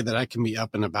hours a day that I can be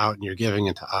up and about and you're giving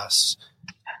it to us.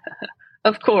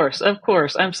 Of course.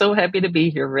 I'm so happy to be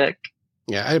here, Rick.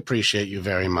 Yeah, I appreciate you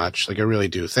very much. Like I really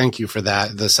do. Thank you for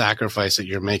that. The sacrifice that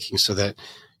you're making so that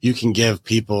you can give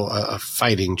people a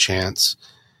fighting chance.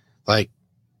 Like,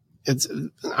 it's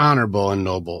honorable and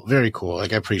noble. Very cool.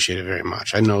 Like I appreciate it very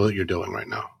much. I know what you're doing right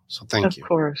now. So thank you.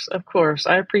 Of course.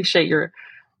 I appreciate your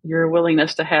your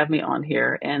willingness to have me on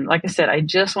here. And like I said, I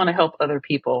just want to help other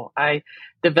people. I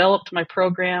developed my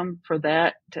program for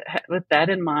that, with that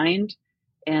in mind.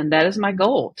 And that is my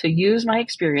goal, to use my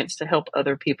experience to help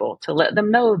other people, to let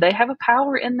them know they have a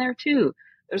power in there too.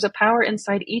 There's a power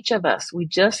inside each of us. We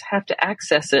just have to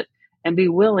access it and be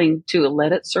willing to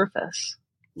let it surface.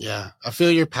 Yeah, I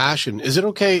feel your passion. Is it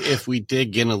okay if we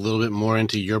dig in a little bit more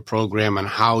into your program and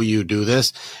how you do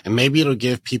this? And maybe it'll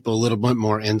give people a little bit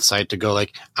more insight to go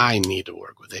like, I need to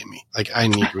work with Amy. Like, I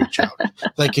need to reach out.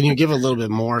 Like, can you give a little bit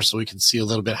more so we can see a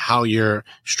little bit how your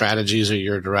strategies or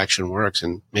your direction works,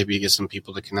 and maybe get some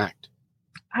people to connect?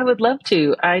 I would love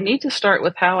to. I need to start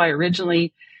with how I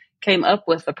originally came up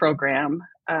with the program.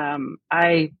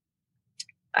 I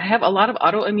have a lot of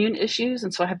autoimmune issues,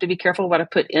 and so I have to be careful what I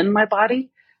put in my body.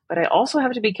 But I also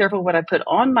have to be careful what I put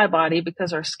on my body,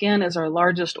 because our skin is our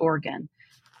largest organ.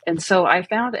 And so I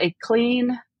found a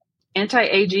clean,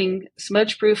 anti-aging,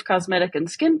 smudge-proof cosmetic and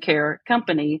skincare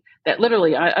company that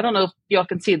literally, I don't know if y'all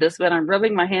can see this, but I'm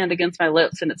rubbing my hand against my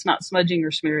lips and it's not smudging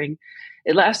or smearing.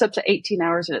 It lasts up to 18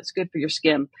 hours and it's good for your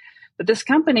skin. But this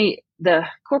company, the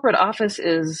corporate office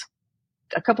is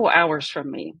a couple hours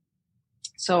from me.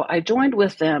 So I joined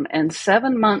with them, and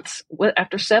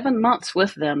after 7 months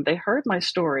with them, they heard my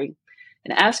story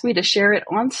and asked me to share it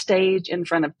on stage in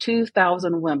front of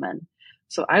 2,000 women.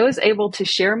 So I was able to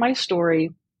share my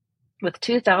story with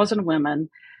 2,000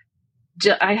 women.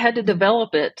 I had to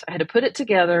develop it. I had to put it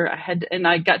together. And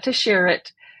I got to share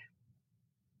it.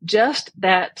 Just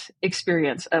that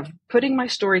experience of putting my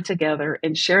story together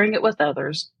and sharing it with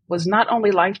others was not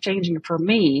only life-changing for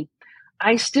me.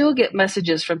 I still get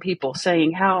messages from people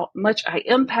saying how much I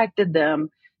impacted them.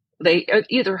 They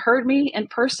either heard me in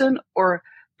person, or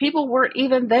people weren't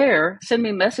even there send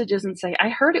me messages and say, I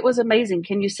heard it was amazing.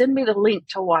 Can you send me the link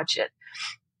to watch it?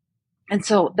 And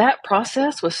so that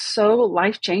process was so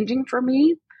life-changing for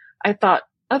me. I thought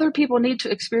other people need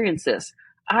to experience this.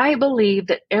 I believe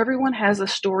that everyone has a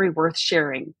story worth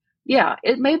sharing. Yeah,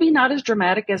 it may be not as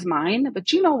dramatic as mine,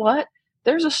 but you know what?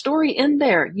 There's a story in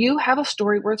there. You have a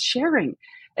story worth sharing.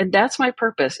 And that's my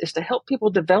purpose, is to help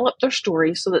people develop their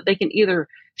story so that they can either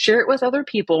share it with other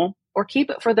people or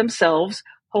keep it for themselves,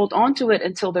 hold on to it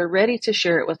until they're ready to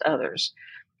share it with others.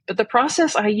 But the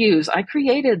process I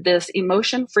created this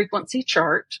emotion frequency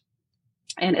chart,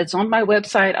 and it's on my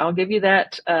website. I'll give you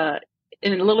that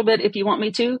in a little bit if you want me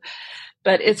to.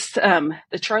 But it's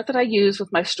the chart that I use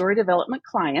with my story development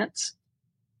clients.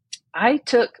 I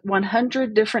took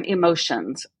 100 different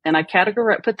emotions and I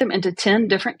put them into 10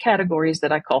 different categories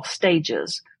that I call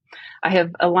stages. I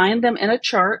have aligned them in a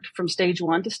chart from stage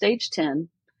 1 to stage 10.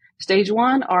 Stage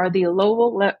 1 are the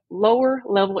lower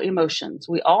level emotions.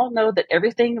 We all know that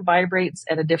everything vibrates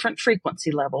at a different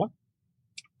frequency level.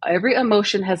 Every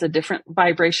emotion has a different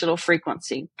vibrational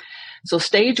frequency. So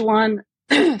stage 1,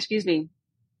 excuse me,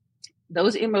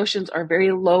 those emotions are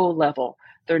very low level.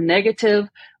 They're negative.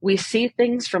 We see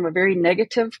things from a very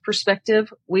negative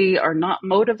perspective. We are not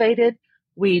motivated.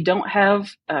 We don't have,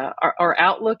 our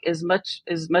outlook is much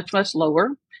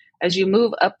lower. As you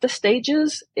move up the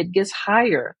stages, it gets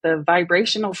higher. The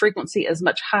vibrational frequency is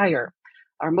much higher.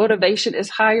 Our motivation is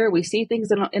higher. We see things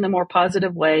in a more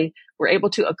positive way. We're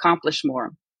able to accomplish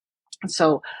more.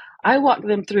 So I walk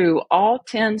them through all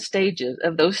 10 stages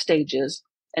of those stages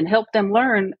and help them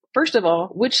learn, first of all,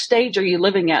 which stage are you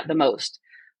living at the most?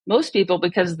 Most people,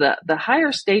 because the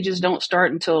higher stages don't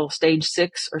start until stage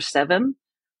 6 or 7,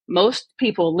 most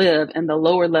people live in the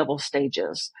lower level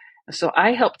stages. So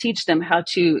I help teach them how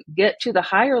to get to the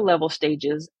higher level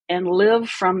stages and live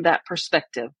from that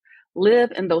perspective,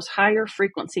 live in those higher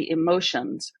frequency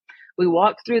emotions. We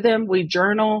walk through them, we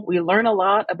journal, we learn a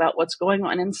lot about what's going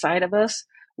on inside of us.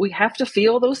 We have to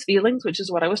feel those feelings, which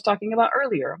is what I was talking about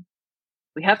earlier.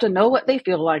 We have to know what they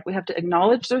feel like. We have to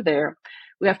acknowledge they're there.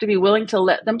 We have to be willing to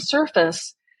let them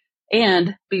surface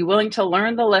and be willing to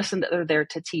learn the lesson that they're there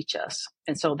to teach us.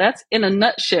 And so that's, in a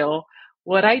nutshell,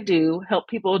 what I do, help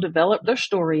people develop their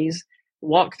stories,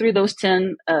 walk through those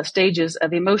 10 stages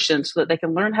of emotion so that they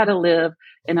can learn how to live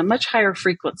in a much higher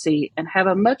frequency and have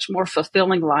a much more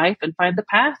fulfilling life and find the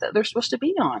path that they're supposed to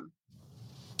be on.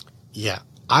 Yeah,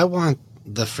 I want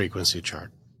the frequency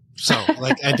chart. So,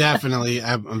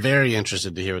 I'm very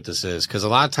interested to hear what this is, because a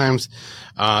lot of times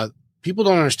people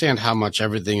don't understand how much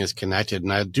everything is connected.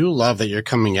 And I do love that you're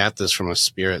coming at this from a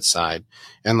spirit side.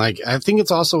 And I think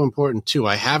it's also important too.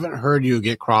 I haven't heard you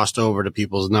get crossed over to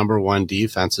people's number one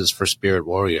defenses for spirit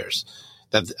warriors.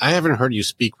 That I haven't heard you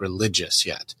speak religious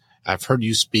yet. I've heard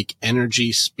you speak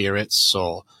energy, spirit,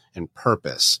 soul, and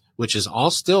purpose, which is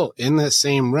all still in the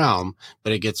same realm,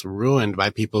 but it gets ruined by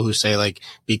people who say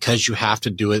because you have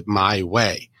to do it my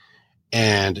way.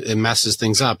 and it messes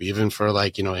things up. Even for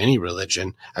like, any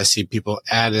religion, I see people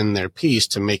add in their piece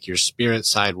to make your spirit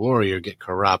side warrior get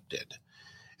corrupted.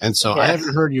 And so I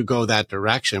haven't heard you go that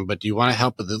direction, but do you want to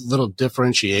help with a little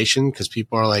differentiation? Because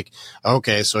people are like,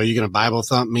 okay, so are you going to Bible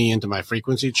thump me into my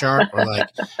frequency chart? Or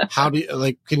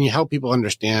like, can you help people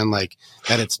understand like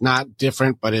that it's not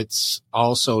different, but it's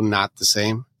also not the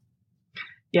same?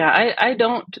 Yeah, I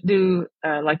don't do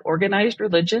like organized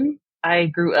religion. I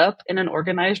grew up in an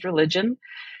organized religion,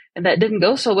 and that didn't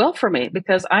go so well for me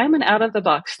because I'm an out of the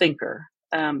box thinker.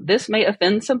 This may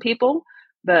offend some people,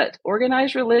 but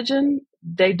organized religion,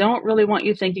 they don't really want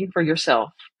you thinking for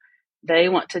yourself. They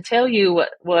want to tell you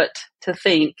what to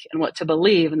think and what to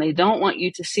believe, and they don't want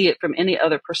you to see it from any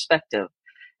other perspective.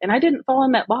 And I didn't fall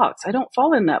in that box. I don't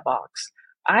fall in that box.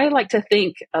 I like to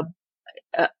think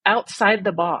outside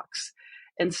the box.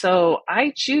 And so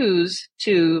I choose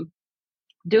to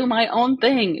do my own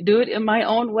thing, do it in my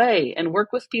own way, and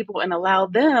work with people and allow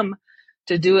them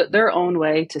to do it their own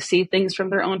way, to see things from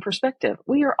their own perspective.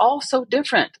 We are all so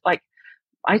different. Like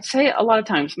I say a lot of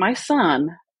times, my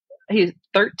son, he's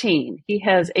 13. He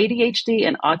has ADHD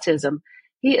and autism.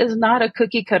 He is not a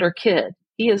cookie cutter kid.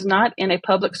 He is not in a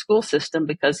public school system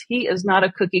because he is not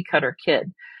a cookie cutter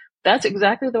kid. That's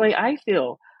exactly the way I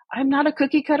feel. I'm not a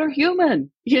cookie cutter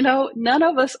human. None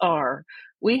of us are.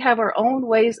 We have our own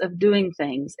ways of doing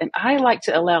things. And I like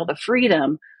to allow the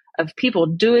freedom of people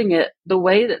doing it the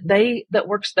way that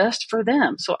works best for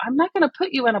them. So I'm not going to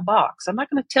put you in a box. I'm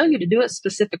not going to tell you to do it a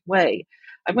specific way.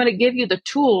 I'm going to give you the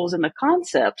tools and the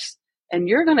concepts, and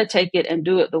you're going to take it and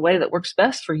do it the way that works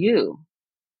best for you.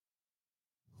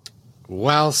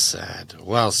 Well said.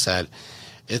 Well said.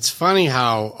 It's funny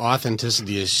how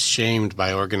authenticity is shamed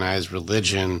by organized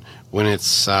religion when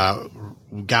it's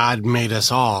God made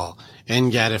us all.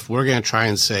 And yet, if we're going to try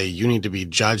and say you need to be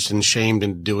judged and shamed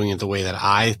into doing it the way that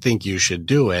I think you should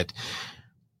do it,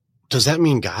 does that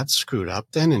mean God screwed up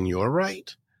then and you're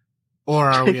right? Or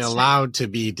are we allowed to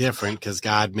be different because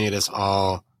God made us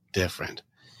all different?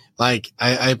 Like,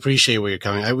 I appreciate where you're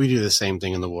coming. We do the same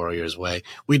thing in the Warriors way.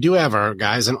 We do have our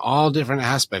guys in all different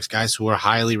aspects, guys who are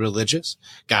highly religious,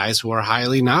 guys who are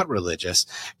highly not religious,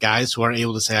 guys who are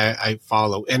able to say, I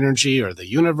follow energy or the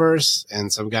universe,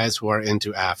 and some guys who are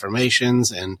into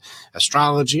affirmations and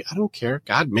astrology. I don't care.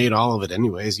 God made all of it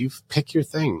anyways. You pick your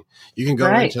thing. You can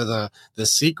go into the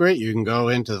secret. You can go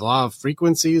into the law of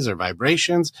frequencies or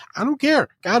vibrations. I don't care.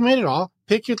 God made it all.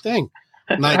 Pick your thing.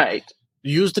 Like,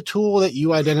 use the tool that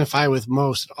you identify with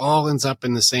most. It all ends up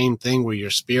in the same thing where your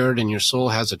spirit and your soul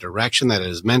has a direction that it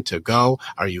is meant to go.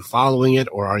 Are you following it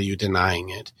or are you denying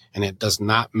it? And it does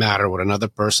not matter what another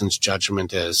person's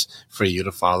judgment is for you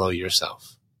to follow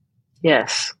yourself.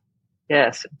 Yes.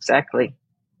 Yes, exactly.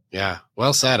 Yeah.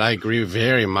 Well said. I agree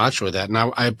very much with that.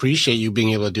 Now, I appreciate you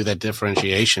being able to do that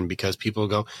differentiation because people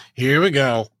go, here we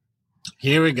go.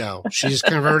 Here we go. She's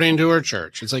converting to her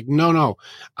church. It's like, no.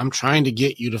 I'm trying to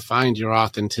get you to find your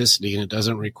authenticity, and it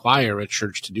doesn't require a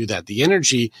church to do that. The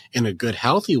energy in a good,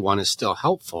 healthy one is still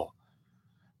helpful.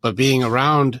 But being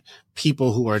around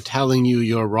people who are telling you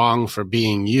you're wrong for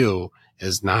being you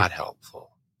is not helpful.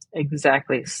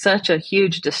 Exactly. Such a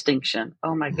huge distinction.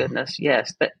 Oh, my goodness.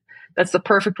 Yes. That's the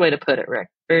perfect way to put it, Rick.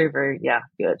 Very, very,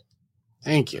 good.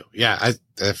 Thank you. Yeah,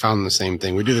 I found the same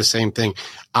thing. We do the same thing.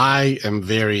 I am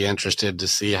very interested to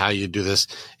see how you do this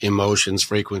emotions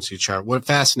frequency chart. What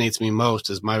fascinates me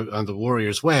most is on the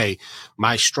Warrior's Way,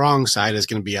 my strong side is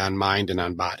going to be on mind and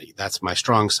on body. That's my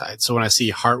strong side. So when I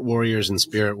see heart warriors and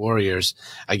spirit warriors,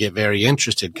 I get very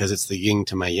interested because it's the yin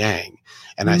to my yang.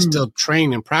 And I still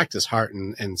train and practice heart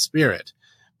and spirit,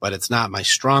 but it's not my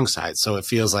strong side. So it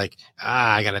feels like,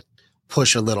 I got to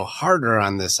push a little harder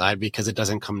on this side because it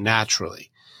doesn't come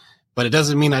naturally. But it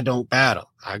doesn't mean I don't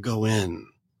battle. I go in.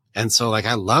 And so like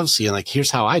I love seeing like, here's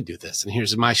how I do this. And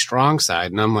here's my strong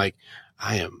side. And I'm like,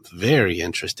 I am very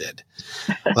interested.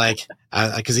 Like,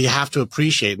 because you have to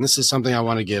appreciate, and this is something I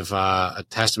want to give a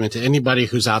testament to anybody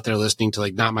who's out there listening to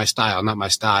like, not my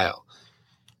style.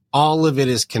 All of it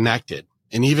is connected.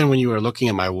 And even when you were looking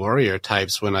at my warrior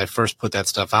types, when I first put that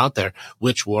stuff out there,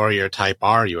 which warrior type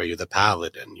are you? Are you the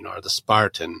paladin, or the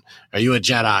Spartan? Are you a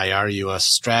Jedi? Are you a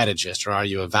strategist? Or are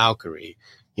you a Valkyrie?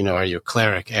 Are you a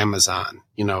cleric, Amazon,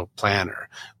 planner?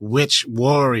 Which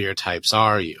warrior types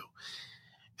are you?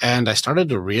 And I started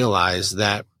to realize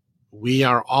that we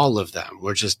are all of them.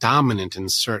 We're just dominant in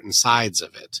certain sides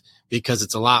of it. Because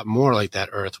it's a lot more like that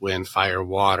earth, wind, fire,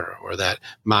 water, or that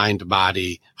mind,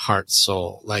 body, heart,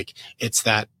 soul. Like it's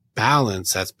that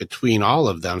balance that's between all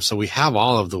of them. So we have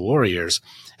all of the warriors.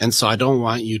 And so I don't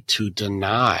want you to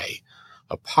deny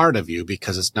a part of you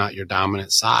because it's not your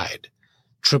dominant side.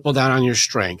 Triple down on your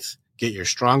strength. get your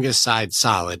strongest side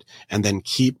solid, and then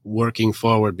keep working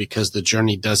forward, because the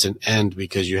journey doesn't end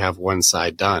because you have one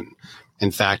side done. In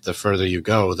fact, the further you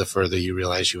go, the further you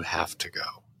realize you have to go.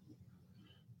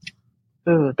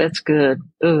 Ooh, that's good.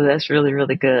 Ooh, that's really,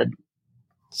 really good.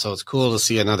 So it's cool to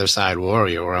see another side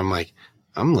warrior where I'm like,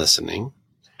 I'm listening.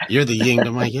 You're the yin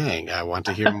to my yang. I want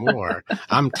to hear more.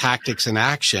 I'm tactics and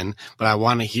action, but I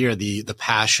want to hear the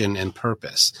passion and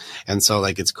purpose. And so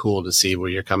like, it's cool to see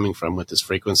where you're coming from with this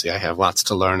frequency. I have lots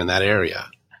to learn in that area.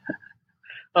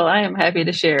 Well, I am happy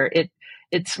to share it.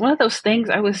 It's one of those things.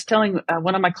 I was telling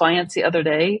one of my clients the other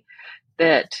day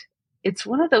that it's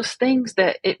one of those things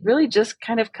that it really just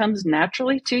kind of comes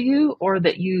naturally to you, or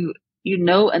that you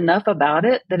know enough about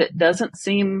it that it doesn't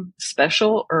seem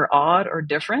special or odd or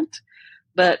different.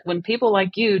 But when people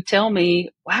like you tell me,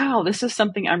 wow, this is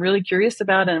something I'm really curious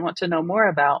about and want to know more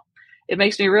about, it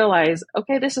makes me realize,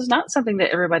 okay, this is not something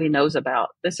that everybody knows about.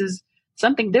 This is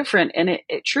something different. And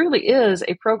it truly is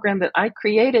a program that I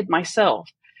created myself.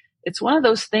 It's one of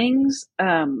those things,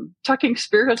 talking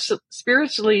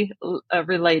spiritually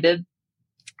related,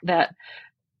 that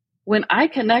when I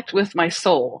connect with my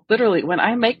soul, literally, when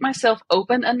I make myself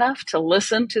open enough to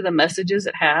listen to the messages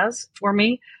it has for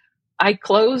me, I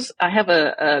have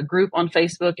a group on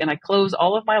Facebook, and I close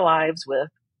all of my lives with,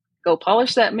 go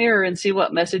polish that mirror and see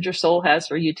what message your soul has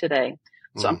for you today.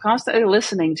 So I'm constantly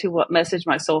listening to what message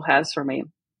my soul has for me.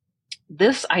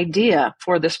 This idea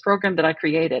for this program that I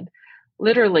created,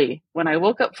 literally, when I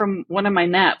woke up from one of my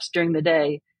naps during the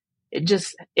day, it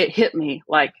hit me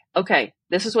like, okay,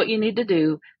 this is what you need to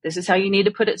do. This is how you need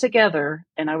to put it together.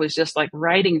 And I was just like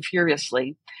writing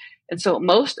furiously. And so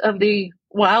most of the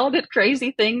wild and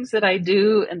crazy things that I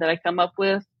do and that I come up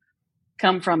with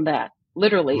come from that.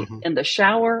 Literally in the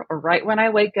shower or right when I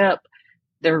wake up,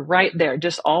 they're right there,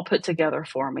 just all put together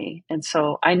for me. And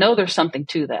so I know there's something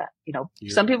to that.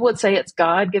 Some people would say it's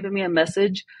God giving me a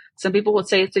message. Some people would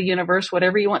say it's the universe,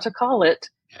 whatever you want to call it.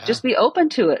 Yeah. Just be open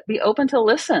to it. Be open to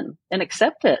listen and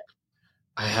accept it.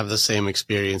 I have the same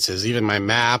experiences. Even my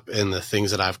map and the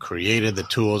things that I've created, the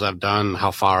tools I've done,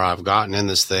 how far I've gotten in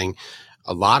this thing,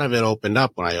 a lot of it opened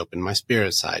up when I opened my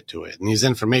spirit side to it. And these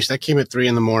information that came at 3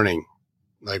 a.m,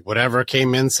 like whatever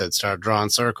came in said, start drawing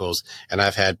circles. And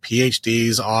I've had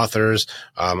PhDs, authors,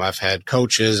 I've had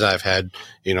coaches, I've had,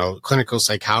 clinical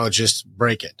psychologists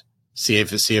break it. See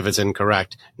if it's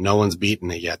incorrect. No one's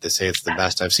beaten it yet. They say it's the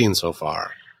best I've seen so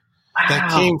far. Wow.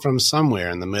 That came from somewhere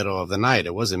in the middle of the night.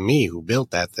 It wasn't me who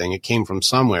built that thing. It came from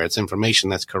somewhere. It's information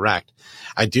that's correct.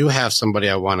 I do have somebody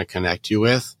I want to connect you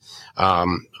with,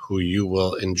 who you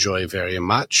will enjoy very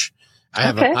much. I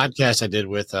have a podcast I did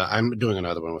with, I'm doing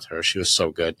another one with her. She was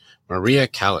so good. Maria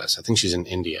Callas. I think she's in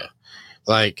India.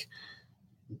 Like,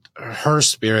 her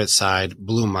spirit side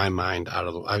blew my mind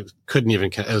I couldn't even,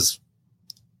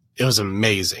 it was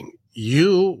amazing.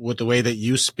 You, with the way that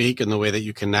you speak and the way that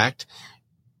you connect,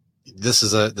 this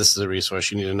is a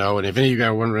resource you need to know. And if any of you guys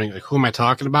are wondering, like, who am I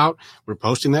talking about? We're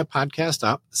posting that podcast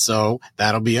up, so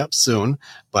that'll be up soon.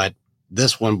 But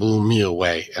this one blew me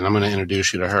away, and I'm going to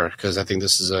introduce you to her because I think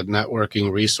this is a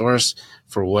networking resource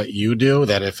for what you do,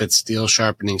 that if it's steel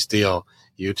sharpening steel,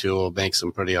 you two will make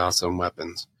some pretty awesome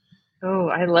weapons. Oh,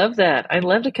 I love that. I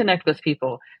love to connect with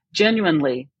people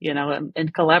genuinely,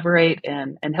 and collaborate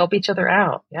and help each other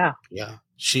out. Yeah. Yeah.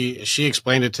 She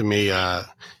explained it to me.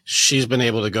 She's been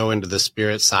able to go into the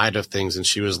spirit side of things, and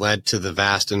she was led to the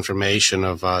vast information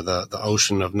of the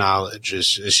ocean of knowledge, as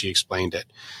she explained it.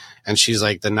 And she's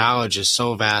like, the knowledge is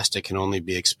so vast, it can only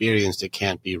be experienced. It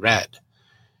can't be read.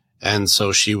 And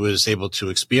so she was able to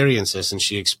experience this, and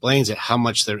she explains it. How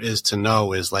much there is to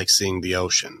know is like seeing the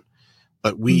ocean.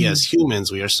 But we as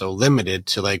humans, we are so limited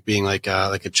to like being like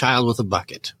a child with a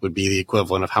bucket would be the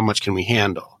equivalent of how much can we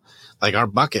handle. Like our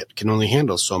bucket can only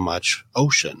handle so much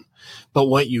ocean. But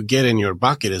what you get in your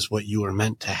bucket is what you are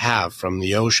meant to have from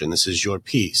the ocean. This is your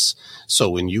piece. So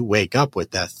when you wake up with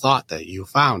that thought that you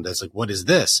found, that's like, what is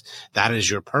this? That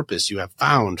is your purpose. You have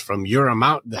found from your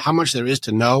amount, how much there is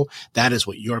to know. That is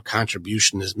what your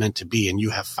contribution is meant to be. And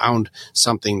you have found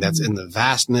something that's in the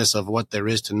vastness of what there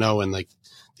is to know, and like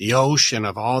the ocean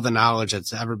of all the knowledge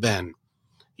that's ever been.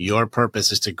 Your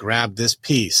purpose is to grab this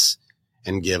piece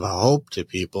and give hope to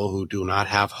people who do not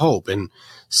have hope. And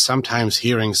sometimes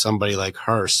hearing somebody like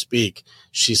her speak,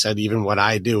 she said, even what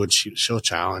I do, and she'll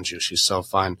challenge you. She's so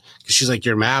fun because she's like,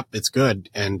 your map, it's good.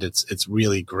 And it's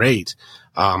really great.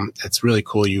 It's really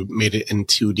cool. You made it in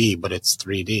 2D, but it's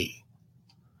 3D.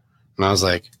 And I was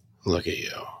like, look at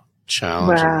you.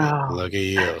 Challenging me. Look at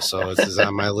you. So it's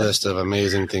on my list of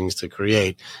amazing things to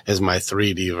create is my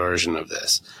 3D version of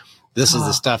this. This is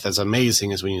the stuff that's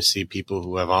amazing, is when you see people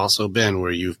who have also been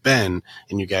where you've been,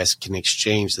 and you guys can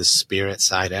exchange the spirit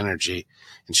side energy.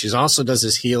 And she's also does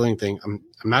this healing thing. I'm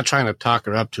not trying to talk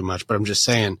her up too much, but I'm just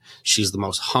saying she's the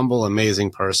most humble,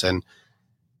 amazing person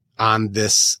in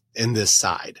this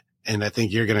side. And I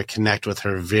think you're going to connect with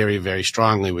her very, very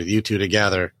strongly. With you two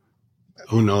together,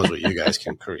 who knows what you guys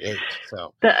can create.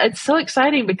 So it's so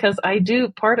exciting, because I do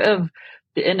part of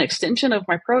an extension of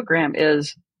my program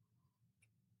is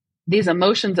these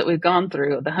emotions that we've gone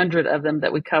through, the 100 of them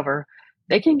that we cover,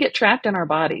 they can get trapped in our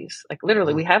bodies. Like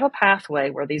literally, we have a pathway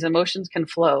where these emotions can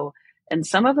flow, and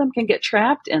some of them can get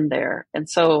trapped in there. And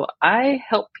so I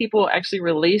help people actually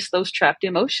release those trapped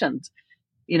emotions,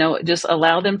 just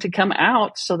allow them to come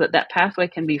out so that that pathway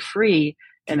can be free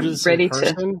and ready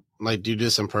to. Like, do you do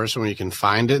this in person where you can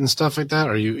find it and stuff like that?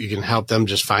 Or you can help them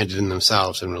just find it in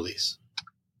themselves and release?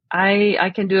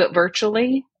 I can do it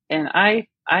virtually, and I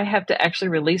have to actually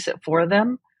release it for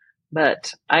them,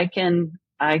 but I can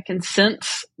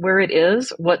sense where it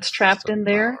is, what's trapped in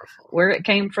there, where it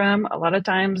came from a lot of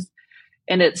times.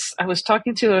 And I was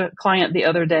talking to a client the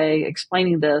other day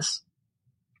explaining this.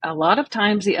 A lot of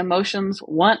times the emotions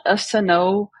want us to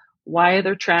know why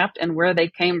they're trapped and where they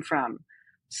came from.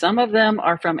 Some of them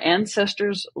are from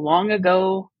ancestors long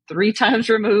ago, 3 times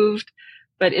removed,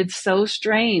 but it's so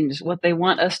strange what they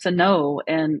want us to know.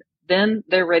 And then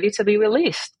they're ready to be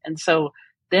released. And so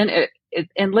then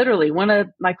and literally one of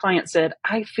my clients said,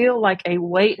 I feel like a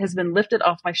weight has been lifted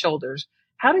off my shoulders.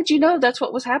 How did you know that's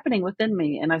what was happening within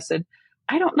me? And I said,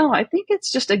 I don't know. I think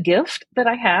it's just a gift that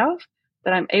I have,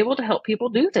 that I'm able to help people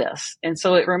do this. And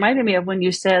so it reminded me of when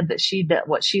you said that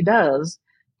what she does,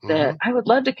 that I would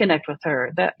love to connect with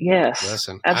her. That, yes.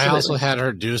 Listen, absolutely. I also had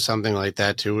her do something like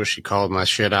that too, where she called my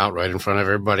shit out right in front of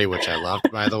everybody, which I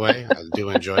loved, by the way. I do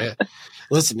enjoy it.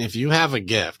 Listen, if you have a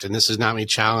gift, and this is not me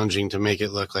challenging to make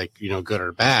it look like, good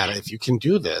or bad, if you can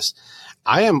do this,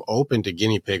 I am open to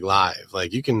guinea pig live.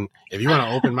 Like, you can, if you want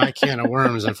to open my can of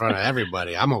worms in front of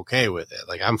everybody, I'm okay with it.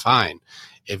 Like, I'm fine.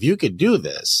 If you could do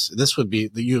this, this would be,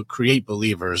 you create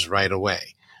believers right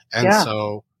away. And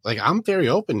so, like, I'm very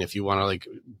open if you want to, like,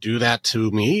 do that to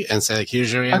me and say, like,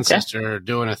 here's your ancestor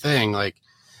doing a thing. Like,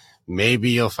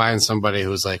 maybe you'll find somebody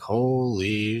who's like,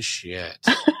 holy shit.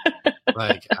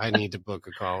 Like, I need to book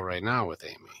a call right now with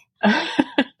Amy.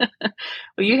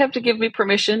 Well, you have to give me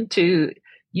permission to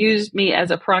use me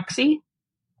as a proxy.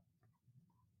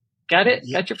 Got it?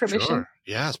 Yeah, got your permission? Sure.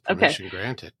 Yes, permission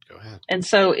granted. Go ahead. And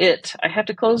so I have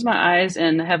to close my eyes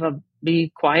and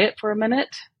be quiet for a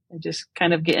minute and just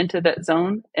kind of get into that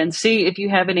zone and see if you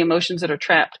have any emotions that are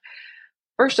trapped.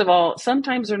 First of all,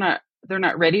 sometimes they're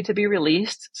not ready to be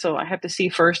released. So I have to see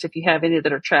first if you have any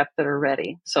that are trapped that are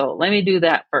ready. So let me do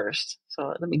that first.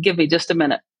 So give me just a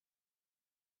minute.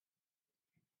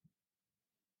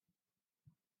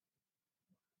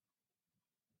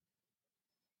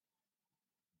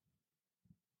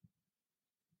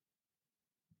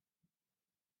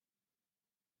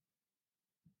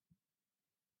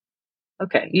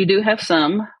 Okay, you do have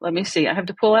some. Let me see. I have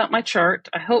to pull out my chart.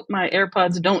 I hope my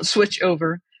AirPods don't switch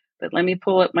over, but let me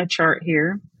pull up my chart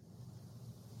here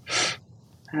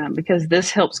because this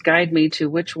helps guide me to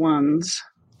which ones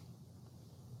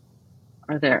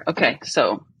are there. Okay,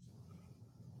 so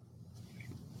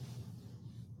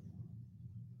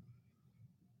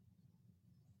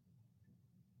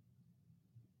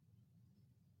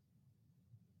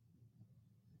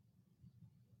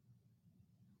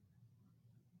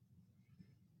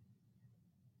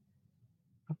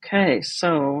okay,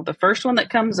 so the first one that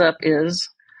comes up is,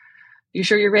 you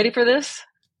sure you're ready for this?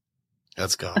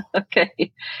 Let's go.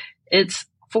 Okay. It's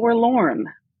forlorn,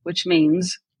 which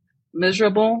means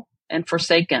miserable and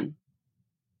forsaken,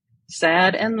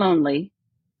 sad and lonely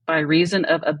by reason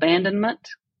of abandonment,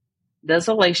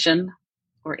 desolation,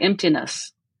 or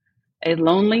emptiness, a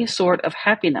lonely sort of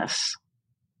happiness.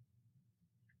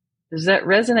 Does that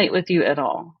resonate with you at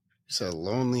all? It's a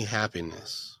lonely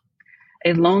happiness.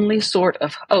 A lonely sort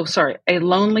of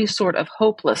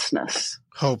hopelessness.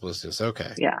 Hopelessness,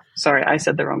 okay. Yeah, sorry, I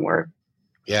said the wrong word.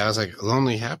 Yeah, I was like,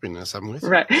 lonely happiness, I'm with you.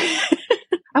 Right.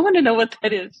 I want to know what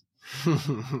that is.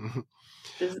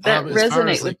 Does that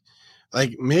resonate with?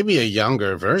 Like maybe a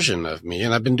younger version of me,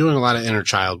 and I've been doing a lot of inner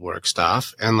child work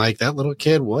stuff, and like that little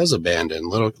kid was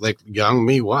abandoned. Young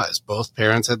me was. Both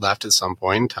parents had left at some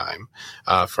point in time,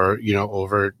 for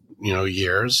over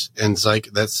years, and it's like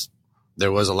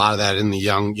there was a lot of that in the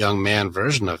young man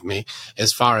version of me.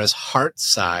 As far as heart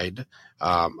side,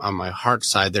 on my heart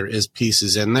side, there is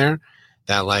pieces in there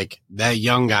that like that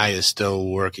young guy is still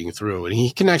working through, and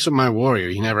he connects with my warrior.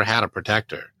 He never had a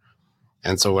protector.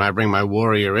 And so when I bring my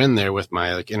warrior in there with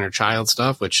my like inner child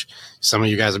stuff, which some of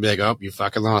you guys will be like, oh, you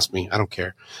fucking lost me. I don't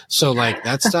care. So like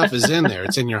that stuff is in there.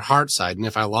 It's in your heart side. And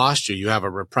if I lost you, you have a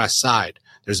repressed side.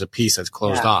 There's a piece that's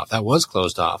closed off. That was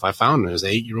closed off. I found him as an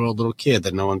 8-year-old little kid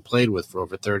that no one played with for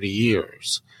over 30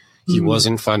 years. He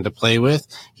wasn't fun to play with.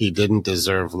 He didn't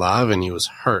deserve love, and he was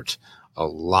hurt a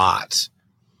lot.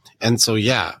 And so,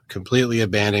 yeah, completely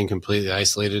abandoned, completely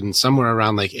isolated. And somewhere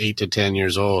around like 8 to 10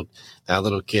 years old, that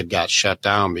little kid got shut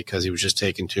down because he was just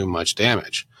taking too much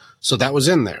damage. So that was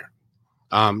in there.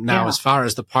 Now, as far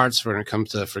as the parts when it comes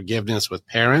to forgiveness with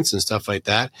parents and stuff like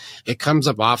that, it comes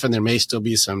up often. There may still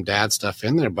be some dad stuff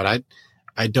in there, but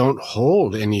I don't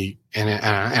hold any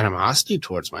animosity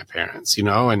towards my parents, you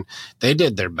know, and they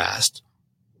did their best.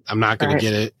 I'm not going to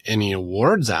get any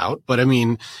awards out, but I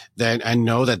mean that I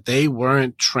know that they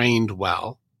weren't trained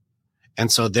well. And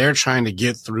so they're trying to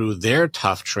get through their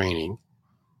tough training,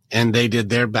 and they did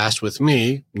their best with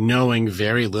me, knowing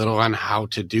very little on how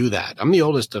to do that. I'm the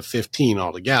oldest of 15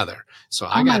 altogether. So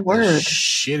I got the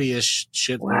shittiest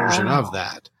shit version of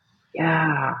that.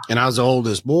 Yeah. And I was the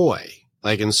oldest boy.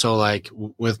 Like, and so like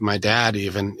with my dad,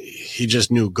 even he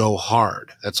just knew go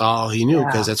hard. That's all he knew,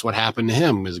 because that's what happened to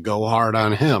him, is go hard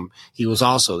on him. He was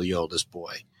also the oldest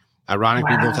boy.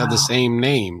 Ironically, both have the same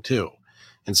name too.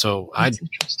 And so I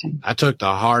took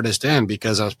the hardest end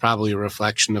because I was probably a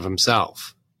reflection of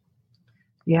himself.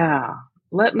 Yeah.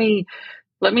 Let me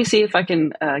see if I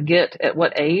can get at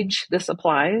what age this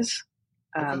applies.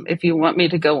 If you want me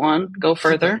to go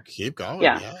further. Keep going.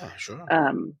 Yeah, sure.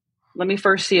 Let me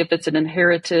first see if it's an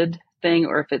inherited thing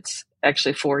or if it's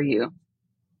actually for you.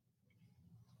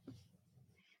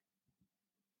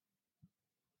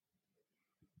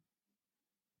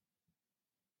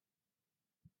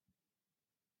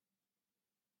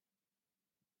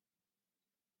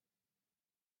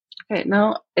 Okay,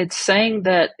 no, it's saying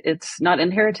that it's not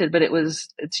inherited, but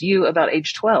it's you about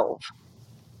age 12.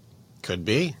 Could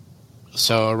be.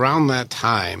 So around that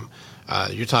time,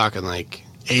 you're talking like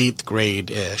 8th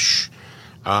grade-ish.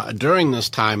 During this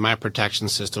time, my protection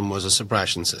system was a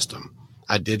suppression system.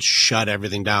 I did shut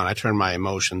everything down. I turned my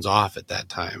emotions off at that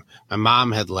time. My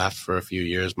mom had left for a few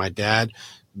years. My dad,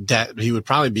 he would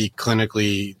probably be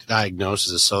clinically diagnosed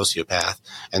as a sociopath.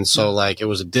 And so like it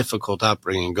was a difficult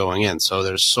upbringing going in. So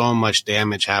there's so much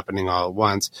damage happening all at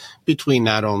once between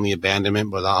not only abandonment,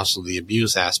 but also the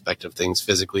abuse aspect of things,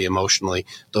 physically, emotionally.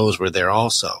 Those were there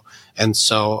also. And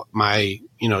so my,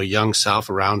 young self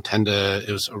it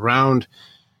was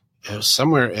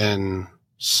somewhere in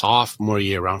sophomore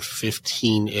year, around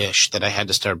 15-ish, that I had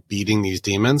to start beating these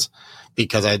demons,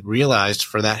 because I'd realized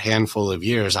for that handful of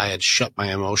years, I had shut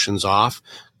my emotions off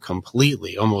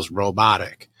completely, almost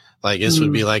robotic. Like this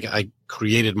would be like I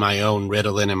created my own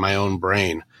Ritalin in my own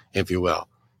brain, if you will.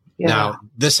 Yeah. Now,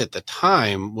 this at the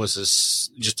time was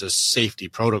just a safety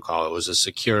protocol. It was a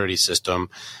security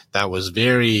system that was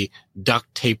very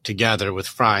duct taped together with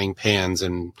frying pans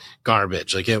and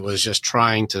garbage. Like it was just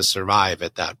trying to survive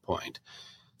at that point.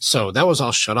 So that was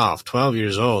all shut off. 12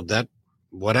 years old, that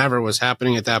whatever was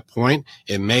happening at that point,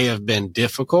 it may have been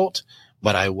difficult,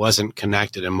 but I wasn't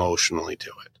connected emotionally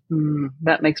to it.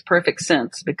 That makes perfect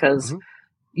sense, because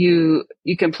you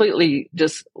completely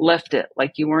just left it.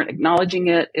 Like you weren't acknowledging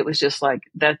it. It was just like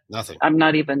that. Nothing. I'm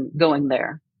not even going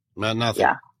there. Nothing.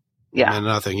 Yeah.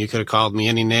 Nothing. You could have called me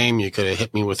any name. You could have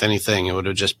hit me with anything. It would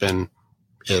have just been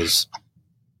his.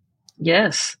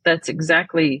 Yes, that's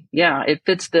exactly. Yeah. It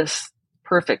fits this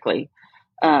perfectly.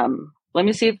 Let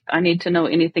me see if I need to know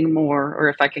anything more, or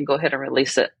if I can go ahead and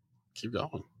release it. Keep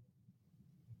going.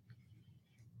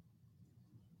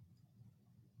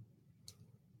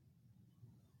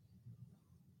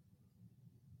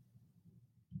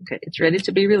 Okay, it's ready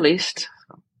to be released.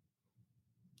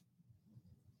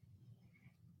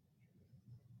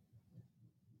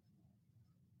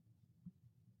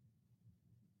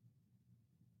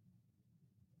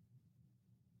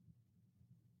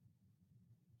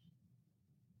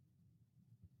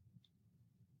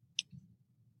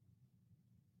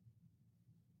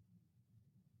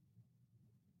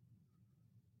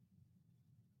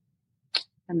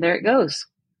 And there it goes.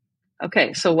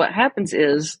 Okay, so what happens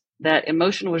is that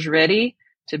emotion was ready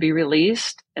to be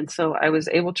released, and so I was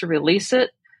able to release it,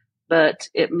 but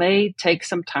it may take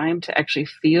some time to actually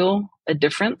feel a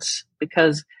difference,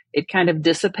 because it kind of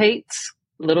dissipates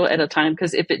little at a time.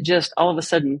 Because if it just all of a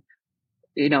sudden,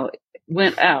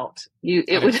 went out,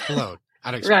 it would explode.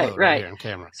 I'd explode right here on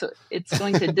camera. So it's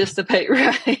going to dissipate,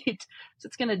 right? So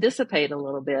it's going to dissipate a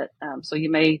little bit. So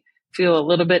you may feel a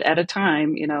little bit at a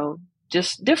time,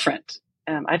 just different.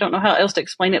 I don't know how else to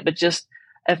explain it, but just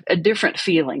a different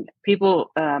feeling.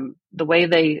 People, the way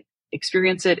they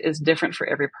experience it is different for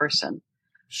every person.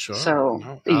 Sure. So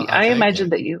No, I'll I take imagine it.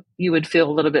 that you would feel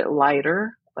a little bit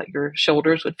lighter, like your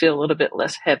shoulders would feel a little bit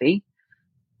less heavy.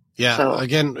 Yeah, So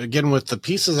again with the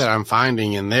pieces that I'm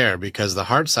finding in there, because the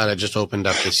heart side I just opened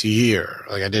up this year.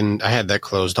 Like I had that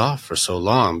closed off for so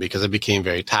long because I became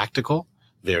very tactical,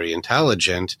 very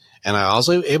intelligent, and I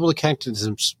also able to connect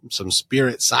to some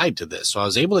spirit side to this. So I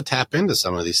was able to tap into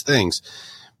some of these things.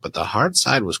 But the heart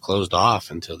side was closed off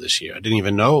until this year. I didn't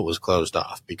even know it was closed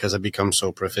off because I've become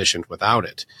so proficient without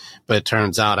it. But it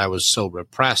turns out I was so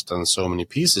repressed on so many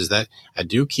pieces that I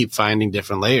do keep finding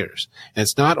different layers. And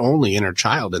it's not only inner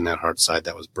child in that heart side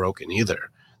that was broken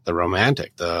either. The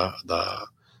romantic, the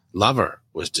lover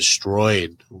was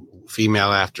destroyed,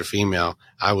 female after female.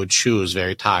 I would choose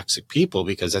very toxic people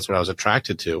because that's what I was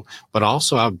attracted to. But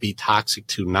also I would be toxic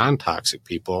to non-toxic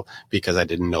people because I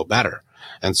didn't know better.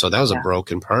 And so that was a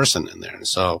broken person in there. And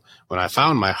so when I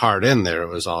found my heart in there, it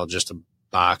was all just a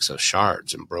box of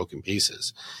shards and broken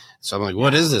pieces. So I'm like,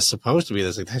 what is this supposed to be?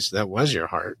 This like, that was your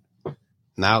heart.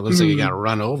 Now it looks like it got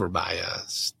run over by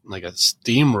a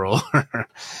steamroller.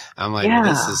 I'm like, well,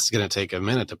 this is going to take a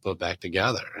minute to put back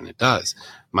together. And it does.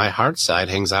 My heart side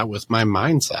hangs out with my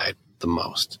mind side the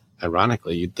most.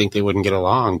 Ironically, you'd think they wouldn't get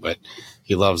along, but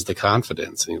he loves the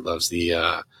confidence and he loves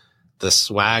the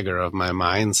swagger of my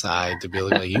mind side to be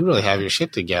like, you really have your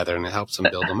shit together, and it helps him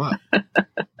build them up.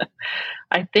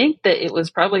 I think that it was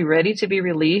probably ready to be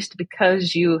released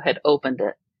because you had opened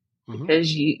it,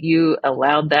 because you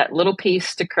allowed that little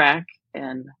piece to crack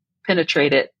and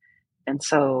penetrate it. And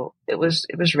so it was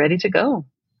ready to go.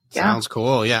 Sounds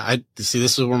cool. Yeah. I see.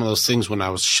 This is one of those things when I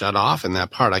was shut off in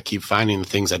that part, I keep finding the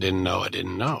things I didn't know.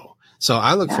 So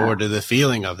I look forward to the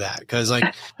feeling of that because,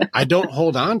 like, I don't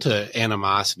hold on to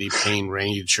animosity, pain,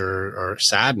 rage, or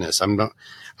sadness. I'm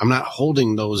not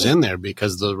holding those in there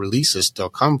because the releases still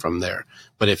come from there.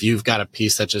 But if you've got a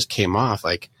piece that just came off,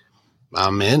 like,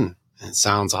 I'm in. It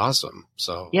sounds awesome.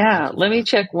 So let me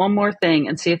check one more thing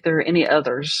and see if there are any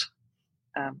others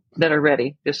that are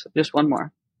ready. Just one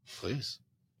more. Please.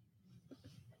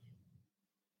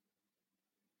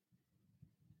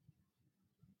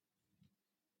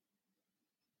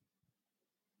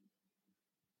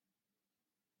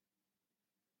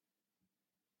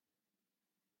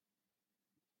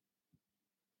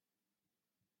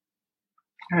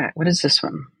 All right, what is this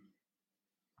one?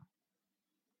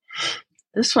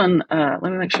 This one, let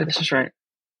me make sure this is right.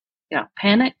 Yeah,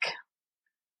 panic,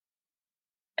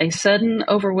 a sudden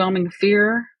overwhelming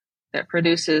fear that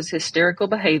produces hysterical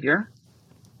behavior,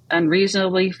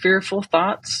 unreasonably fearful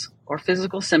thoughts or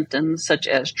physical symptoms such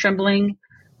as trembling,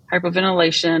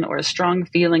 hyperventilation, or a strong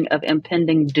feeling of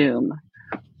impending doom.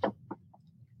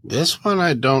 This one,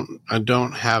 I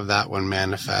don't have that one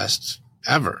manifest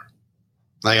ever.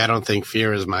 Like, I don't think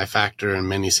fear is my factor in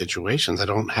many situations. I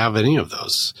don't have any of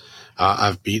those.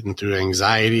 I've beaten through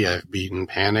anxiety. I've beaten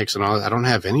panics and all. I don't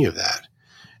have any of that.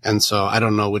 And so I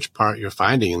don't know which part you're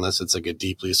finding unless it's like a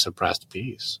deeply suppressed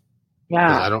piece.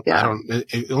 Yeah.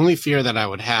 The only fear that I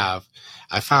would have,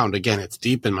 I found, again, it's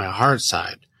deep in my heart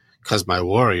side because my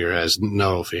warrior has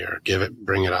no fear.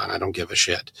 Bring it on. I don't give a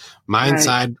shit. Mind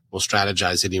side will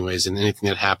strategize anyways, and anything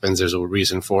that happens, there's a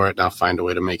reason for it, and I'll find a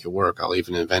way to make it work. I'll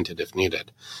even invent it if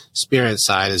needed. Spirit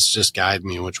side is just guide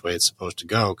me in which way it's supposed to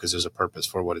go because there's a purpose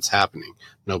for what it's happening.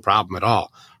 No problem at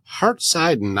all. Heart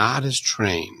side, not as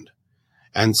trained.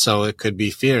 And so it could be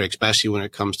fear, especially when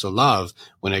it comes to love.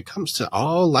 When it comes to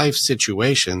all life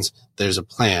situations, there's a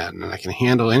plan, and I can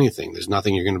handle anything. There's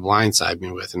nothing you're going to blindside me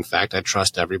with. In fact, I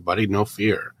trust everybody, no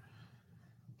fear.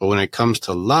 But when it comes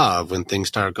to love, when things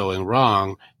start going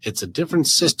wrong, it's a different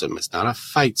system. It's not a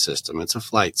fight system. It's a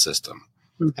flight system.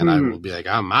 And I will be like,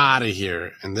 I'm out of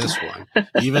here in this one.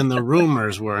 Even the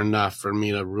rumors were enough for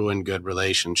me to ruin good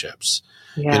relationships.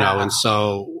 Yeah. And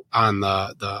so on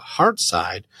the heart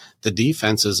side, the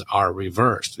defenses are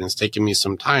reversed. And it's taken me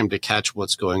some time to catch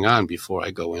what's going on before I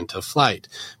go into flight.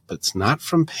 But it's not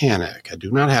from panic. I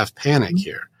do not have panic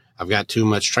here. I've got too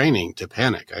much training to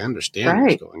panic. I understand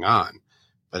what's going on.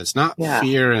 But it's not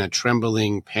fear in a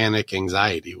trembling, panic,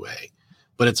 anxiety way.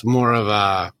 But it's more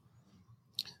of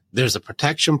there's a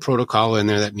protection protocol in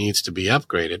there that needs to be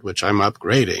upgraded, which I'm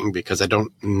upgrading because I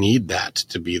don't need that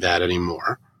to be that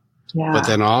anymore. Yeah. But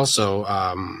then also,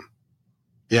 I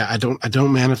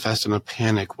don't manifest in a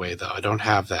panic way though. I don't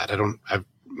have that. I'm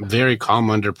very calm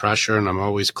under pressure and I'm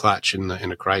always clutch in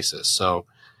a crisis. So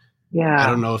I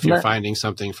don't know if you're finding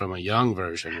something from a young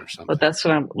version or something. But that's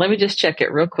what let me just check it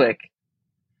real quick.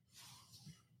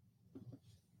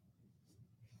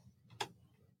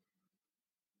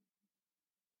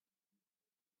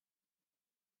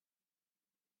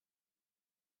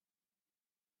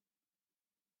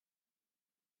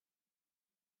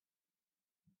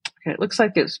 Okay, it looks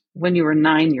like it's when you were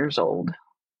 9 years old.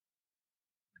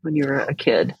 When you were a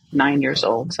kid, 9 years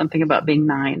old. Something about being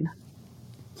 9.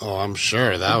 Oh, I'm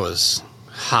sure that was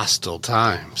hostile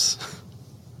times.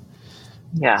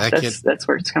 Yeah, that's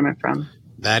where it's coming from.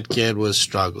 That kid was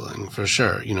struggling for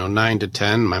sure. 9 to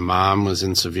 10, my mom was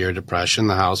in severe depression.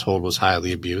 The household was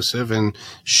highly abusive, and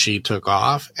she took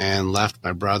off and left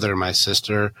my brother, my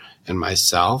sister, and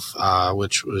myself,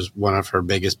 which was one of her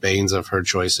biggest banes of her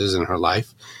choices in her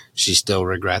life. She still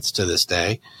regrets to this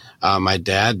day. My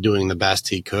dad, doing the best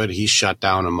he could, he shut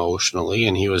down emotionally,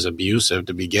 and he was abusive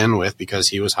to begin with because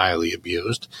he was highly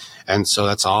abused. And so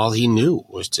that's all he knew,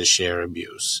 was to share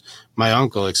abuse. My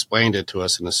uncle explained it to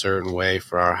us in a certain way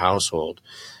for our household.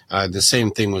 The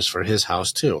same thing was for his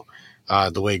house too.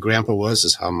 The way Grandpa was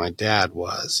is how my dad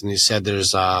was. And he said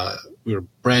we were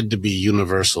bred to be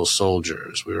universal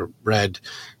soldiers. We were bred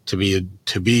to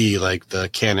be like the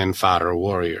cannon fodder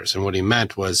warriors. And what he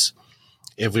meant was,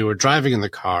 if we were driving in the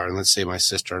car, and let's say my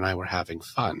sister and I were having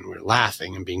fun, we were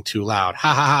laughing and being too loud,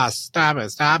 ha ha ha,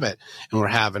 stop it, and we're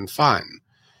having fun,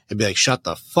 it'd be like, shut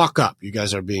the fuck up, you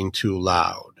guys are being too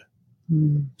loud.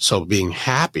 So being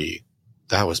happy,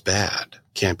 that was bad.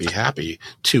 Can't be happy,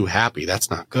 too happy, that's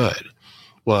not good.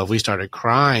 Well, if we started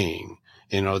crying,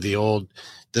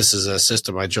 this is a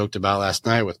system I joked about last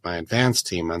night with my advanced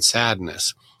team on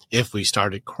sadness. If we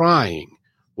started crying,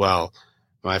 well,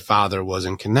 my father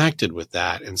wasn't connected with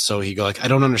that. And so he'd go like, I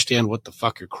don't understand what the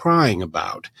fuck you're crying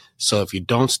about. So if you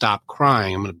don't stop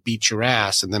crying, I'm going to beat your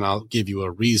ass, and then I'll give you a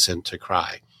reason to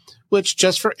cry. Which,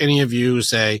 just for any of you who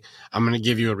say, I'm going to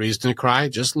give you a reason to cry,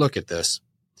 just look at this.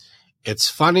 It's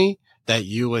funny that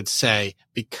you would say,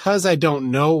 because I don't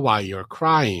know why you're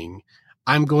crying,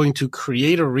 I'm going to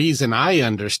create a reason I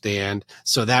understand,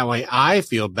 so that way I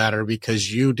feel better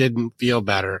because you didn't feel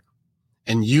better.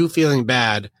 And you feeling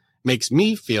bad makes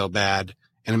me feel bad,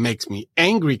 and it makes me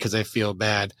angry because I feel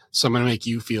bad. So I'm going to make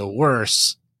you feel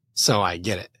worse. So I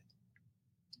get it.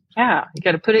 Yeah. You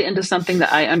got to put it into something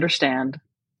that I understand.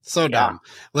 So dumb.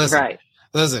 Yeah.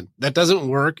 Listen, that doesn't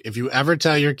work. If you ever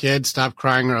tell your kid, stop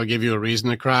crying or I'll give you a reason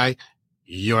to cry,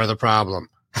 you're the problem.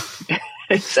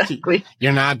 Exactly.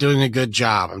 You're not doing a good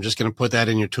job. I'm just going to put that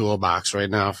in your toolbox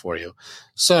right now for you.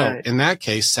 So in that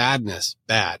case, sadness,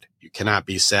 bad. You cannot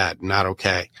be sad. Not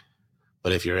okay.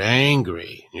 But if you're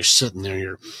angry, you're sitting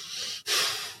there,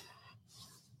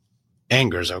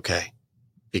 anger's okay,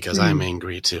 because I'm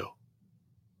angry too.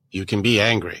 You can be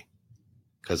angry,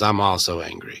 because I'm also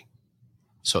angry.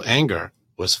 So anger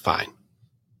was fine.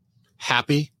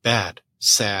 Happy, bad.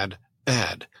 Sad,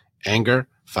 bad. Anger,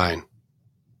 fine.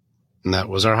 And that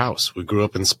was our house. We grew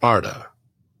up in Sparta.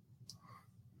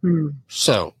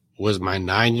 So was my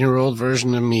 9-year-old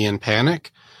version of me in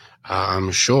panic?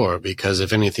 I'm sure, because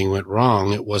if anything went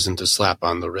wrong, it wasn't a slap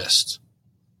on the wrist.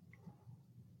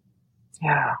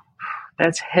 Yeah,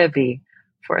 that's heavy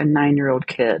for a 9-year-old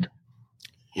kid.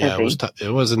 Yeah,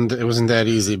 it wasn't that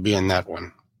easy being that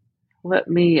one. Let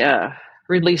me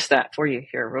release that for you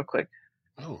here real quick.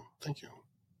 Oh, thank you.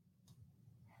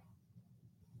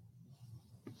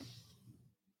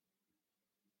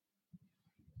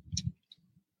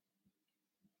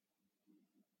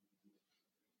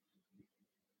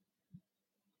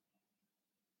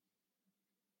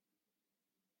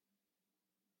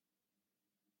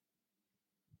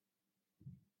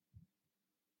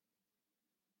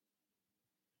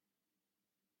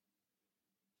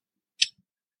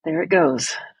 There it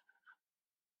goes.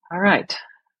 All right.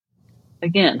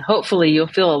 Again, hopefully you'll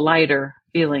feel a lighter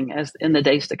feeling as in the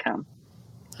days to come.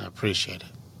 I appreciate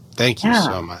it. Thank you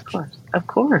so much. Of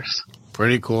course.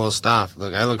 Pretty cool stuff.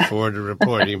 Look, I look forward to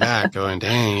reporting back, going,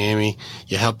 dang, Amy,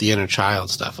 you helped the inner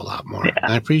child stuff a lot more. Yeah.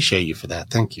 And I appreciate you for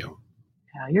that. Thank you.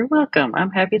 Yeah, you're welcome.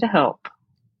 I'm happy to help.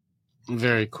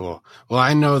 Very cool. Well,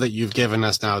 I know that you've given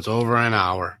us now, it's over an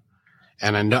hour.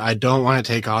 And I don't want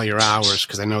to take all your hours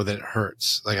because I know that it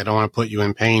hurts. Like, I don't want to put you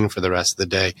in pain for the rest of the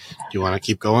day. Do you want to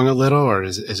keep going a little, or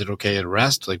is it okay to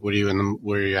rest? Like, where are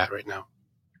you at right now?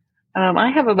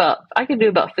 I can do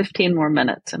about 15 more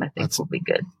minutes, and I think we'll be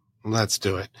good. Let's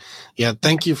do it. Yeah.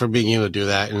 Thank you for being able to do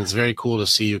that. And it's very cool to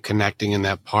see you connecting in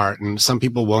that part. And some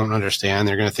people won't understand.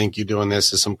 They're going to think you doing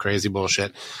this is some crazy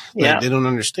bullshit. Yeah. They don't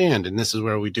understand. And this is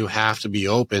where we do have to be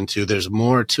open to, there's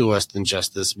more to us than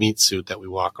just this meat suit that we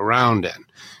walk around in.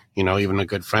 Even a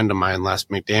good friend of mine, Les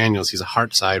McDaniels, he's a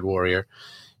Heartside warrior.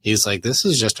 He's like, this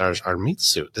is just our meat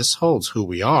suit. This holds who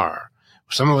we are.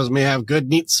 Some of us may have good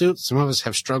meat suits. Some of us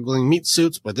have struggling meat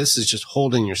suits, but this is just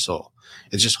holding your soul.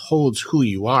 It just holds who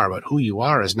you are, but who you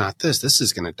are is not this. This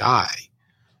is going to die.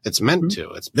 It's meant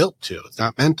to. It's built to. It's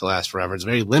not meant to last forever. It's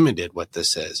very limited what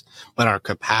this is. But our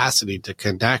capacity to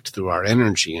connect through our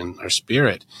energy and our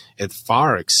spirit, it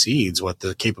far exceeds what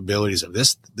the capabilities of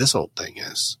this old thing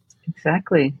is.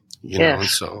 Exactly. You know,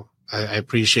 so I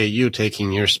appreciate you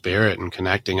taking your spirit and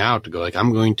connecting out to go like,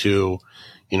 I'm going to,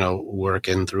 you know, work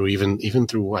in through even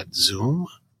through what, Zoom?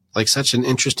 Like such an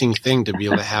interesting thing to be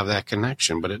able to have that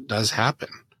connection, but it does happen.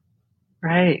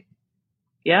 Right.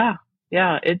 Yeah.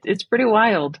 Yeah. It's pretty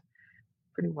wild.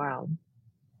 Pretty wild.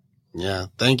 Yeah.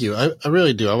 Thank you. I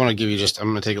really do. I want to give you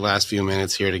I'm going to take the last few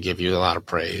minutes here to give you a lot of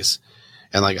praise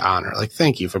and like honor. Like,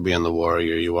 thank you for being the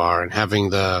warrior you are and having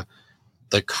the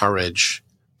courage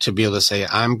to be able to say,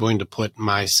 I'm going to put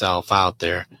myself out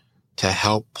there to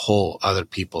help pull other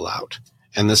people out.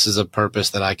 And this is a purpose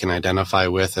that I can identify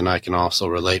with and I can also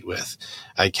relate with.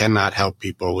 I cannot help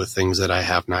people with things that I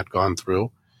have not gone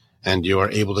through. And you are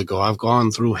able to go, I've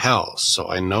gone through hell. So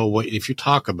I know if you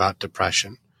talk about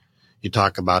depression, you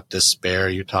talk about despair,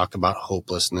 you talk about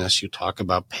hopelessness, you talk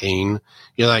about pain,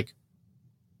 you're like,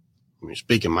 you're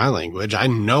speaking my language. I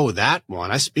know that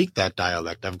one. I speak that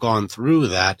dialect. I've gone through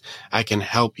that. I can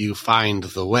help you find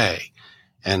the way.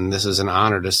 And this is an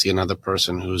honor to see another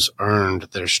person who's earned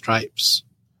their stripes.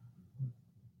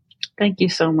 Thank you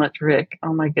so much, Rick.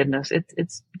 Oh my goodness.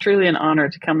 It's truly an honor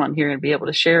to come on here and be able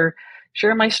to share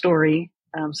my story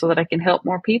so that I can help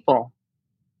more people.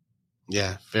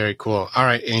 Yeah, very cool. All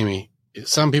right, Amy.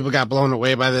 Some people got blown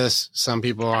away by this. Some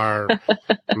people are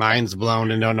minds blown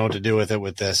and don't know what to do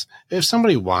with this. If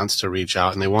somebody wants to reach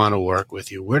out and they want to work with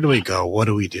you, where do we go? What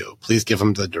do we do? Please give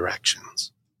them the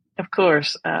directions. Of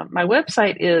course. My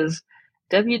website is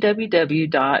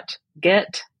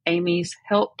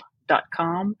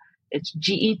www.getamyshelp.com. It's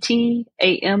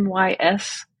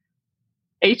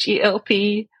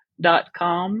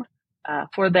GETAMYSHELP.com.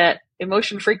 For that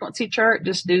emotion frequency chart,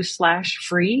 just do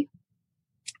 /free.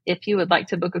 If you would like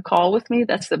to book a call with me,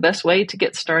 that's the best way to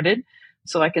get started.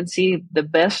 So I can see the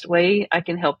best way I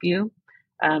can help you.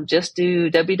 Just do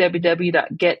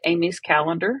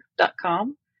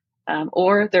www.getamyscalendar.com.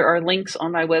 Or there are links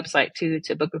on my website to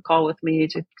book a call with me,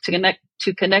 to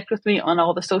connect with me on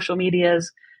all the social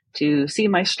medias, to see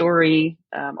my story,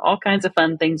 all kinds of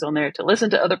fun things on there, to listen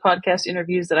to other podcast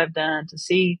interviews that I've done, to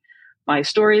see my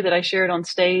story that I shared on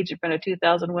stage in front of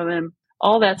 2,000 women.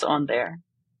 All that's on there.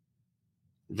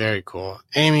 Very cool.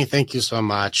 Amy, thank you so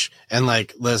much. And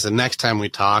listen, next time we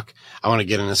talk, I want to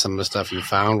get into some of the stuff you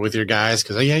found with your guys.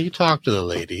 Cause you talked to the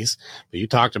ladies, but you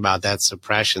talked about that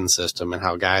suppression system and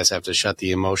how guys have to shut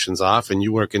the emotions off, and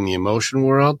you work in the emotion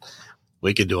world.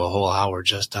 We could do a whole hour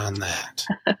just on that.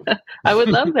 I would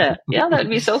love that. Yeah, that'd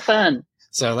be so fun.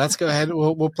 So let's go ahead.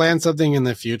 We'll plan something in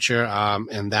the future,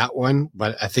 in that one.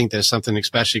 But I think there's something,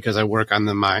 especially because I work on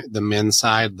the men's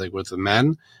side, like with the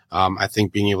men. I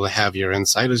think being able to have your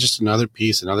insight is just another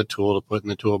piece, another tool to put in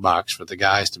the toolbox for the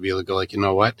guys to be able to go like, you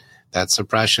know what? That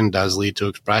suppression does lead to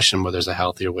expression, but there's a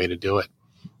healthier way to do it.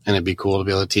 And it'd be cool to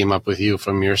be able to team up with you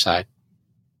from your side.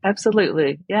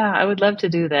 Absolutely. Yeah, I would love to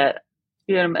do that.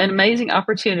 An amazing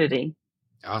opportunity.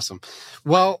 Awesome.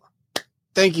 Well,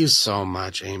 thank you so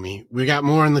much, Amy. We got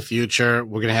more in the future.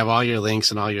 We're going to have all your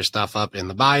links and all your stuff up in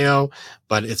the bio,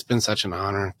 but it's been such an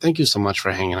honor. Thank you so much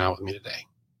for hanging out with me today.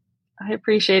 I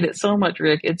appreciate it so much,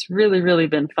 Rick. It's really, really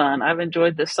been fun. I've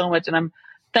enjoyed this so much, and I'm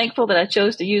thankful that I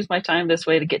chose to use my time this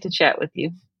way to get to chat with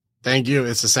you. Thank you.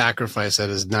 It's a sacrifice that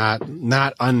is not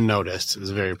unnoticed. It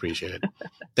was very appreciated.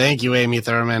 Thank you, Amy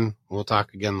Thurman. We'll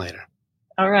talk again later.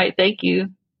 All right. Thank you.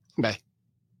 Bye.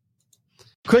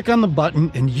 Click on the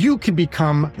button and you can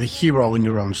become the hero in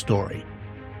your own story.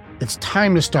 It's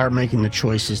time to start making the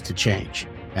choices to change.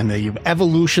 And the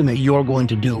evolution that you're going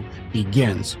to do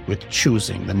begins with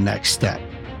choosing the next step.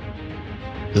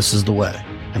 This is the way.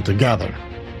 And together,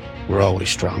 we're always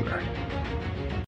stronger.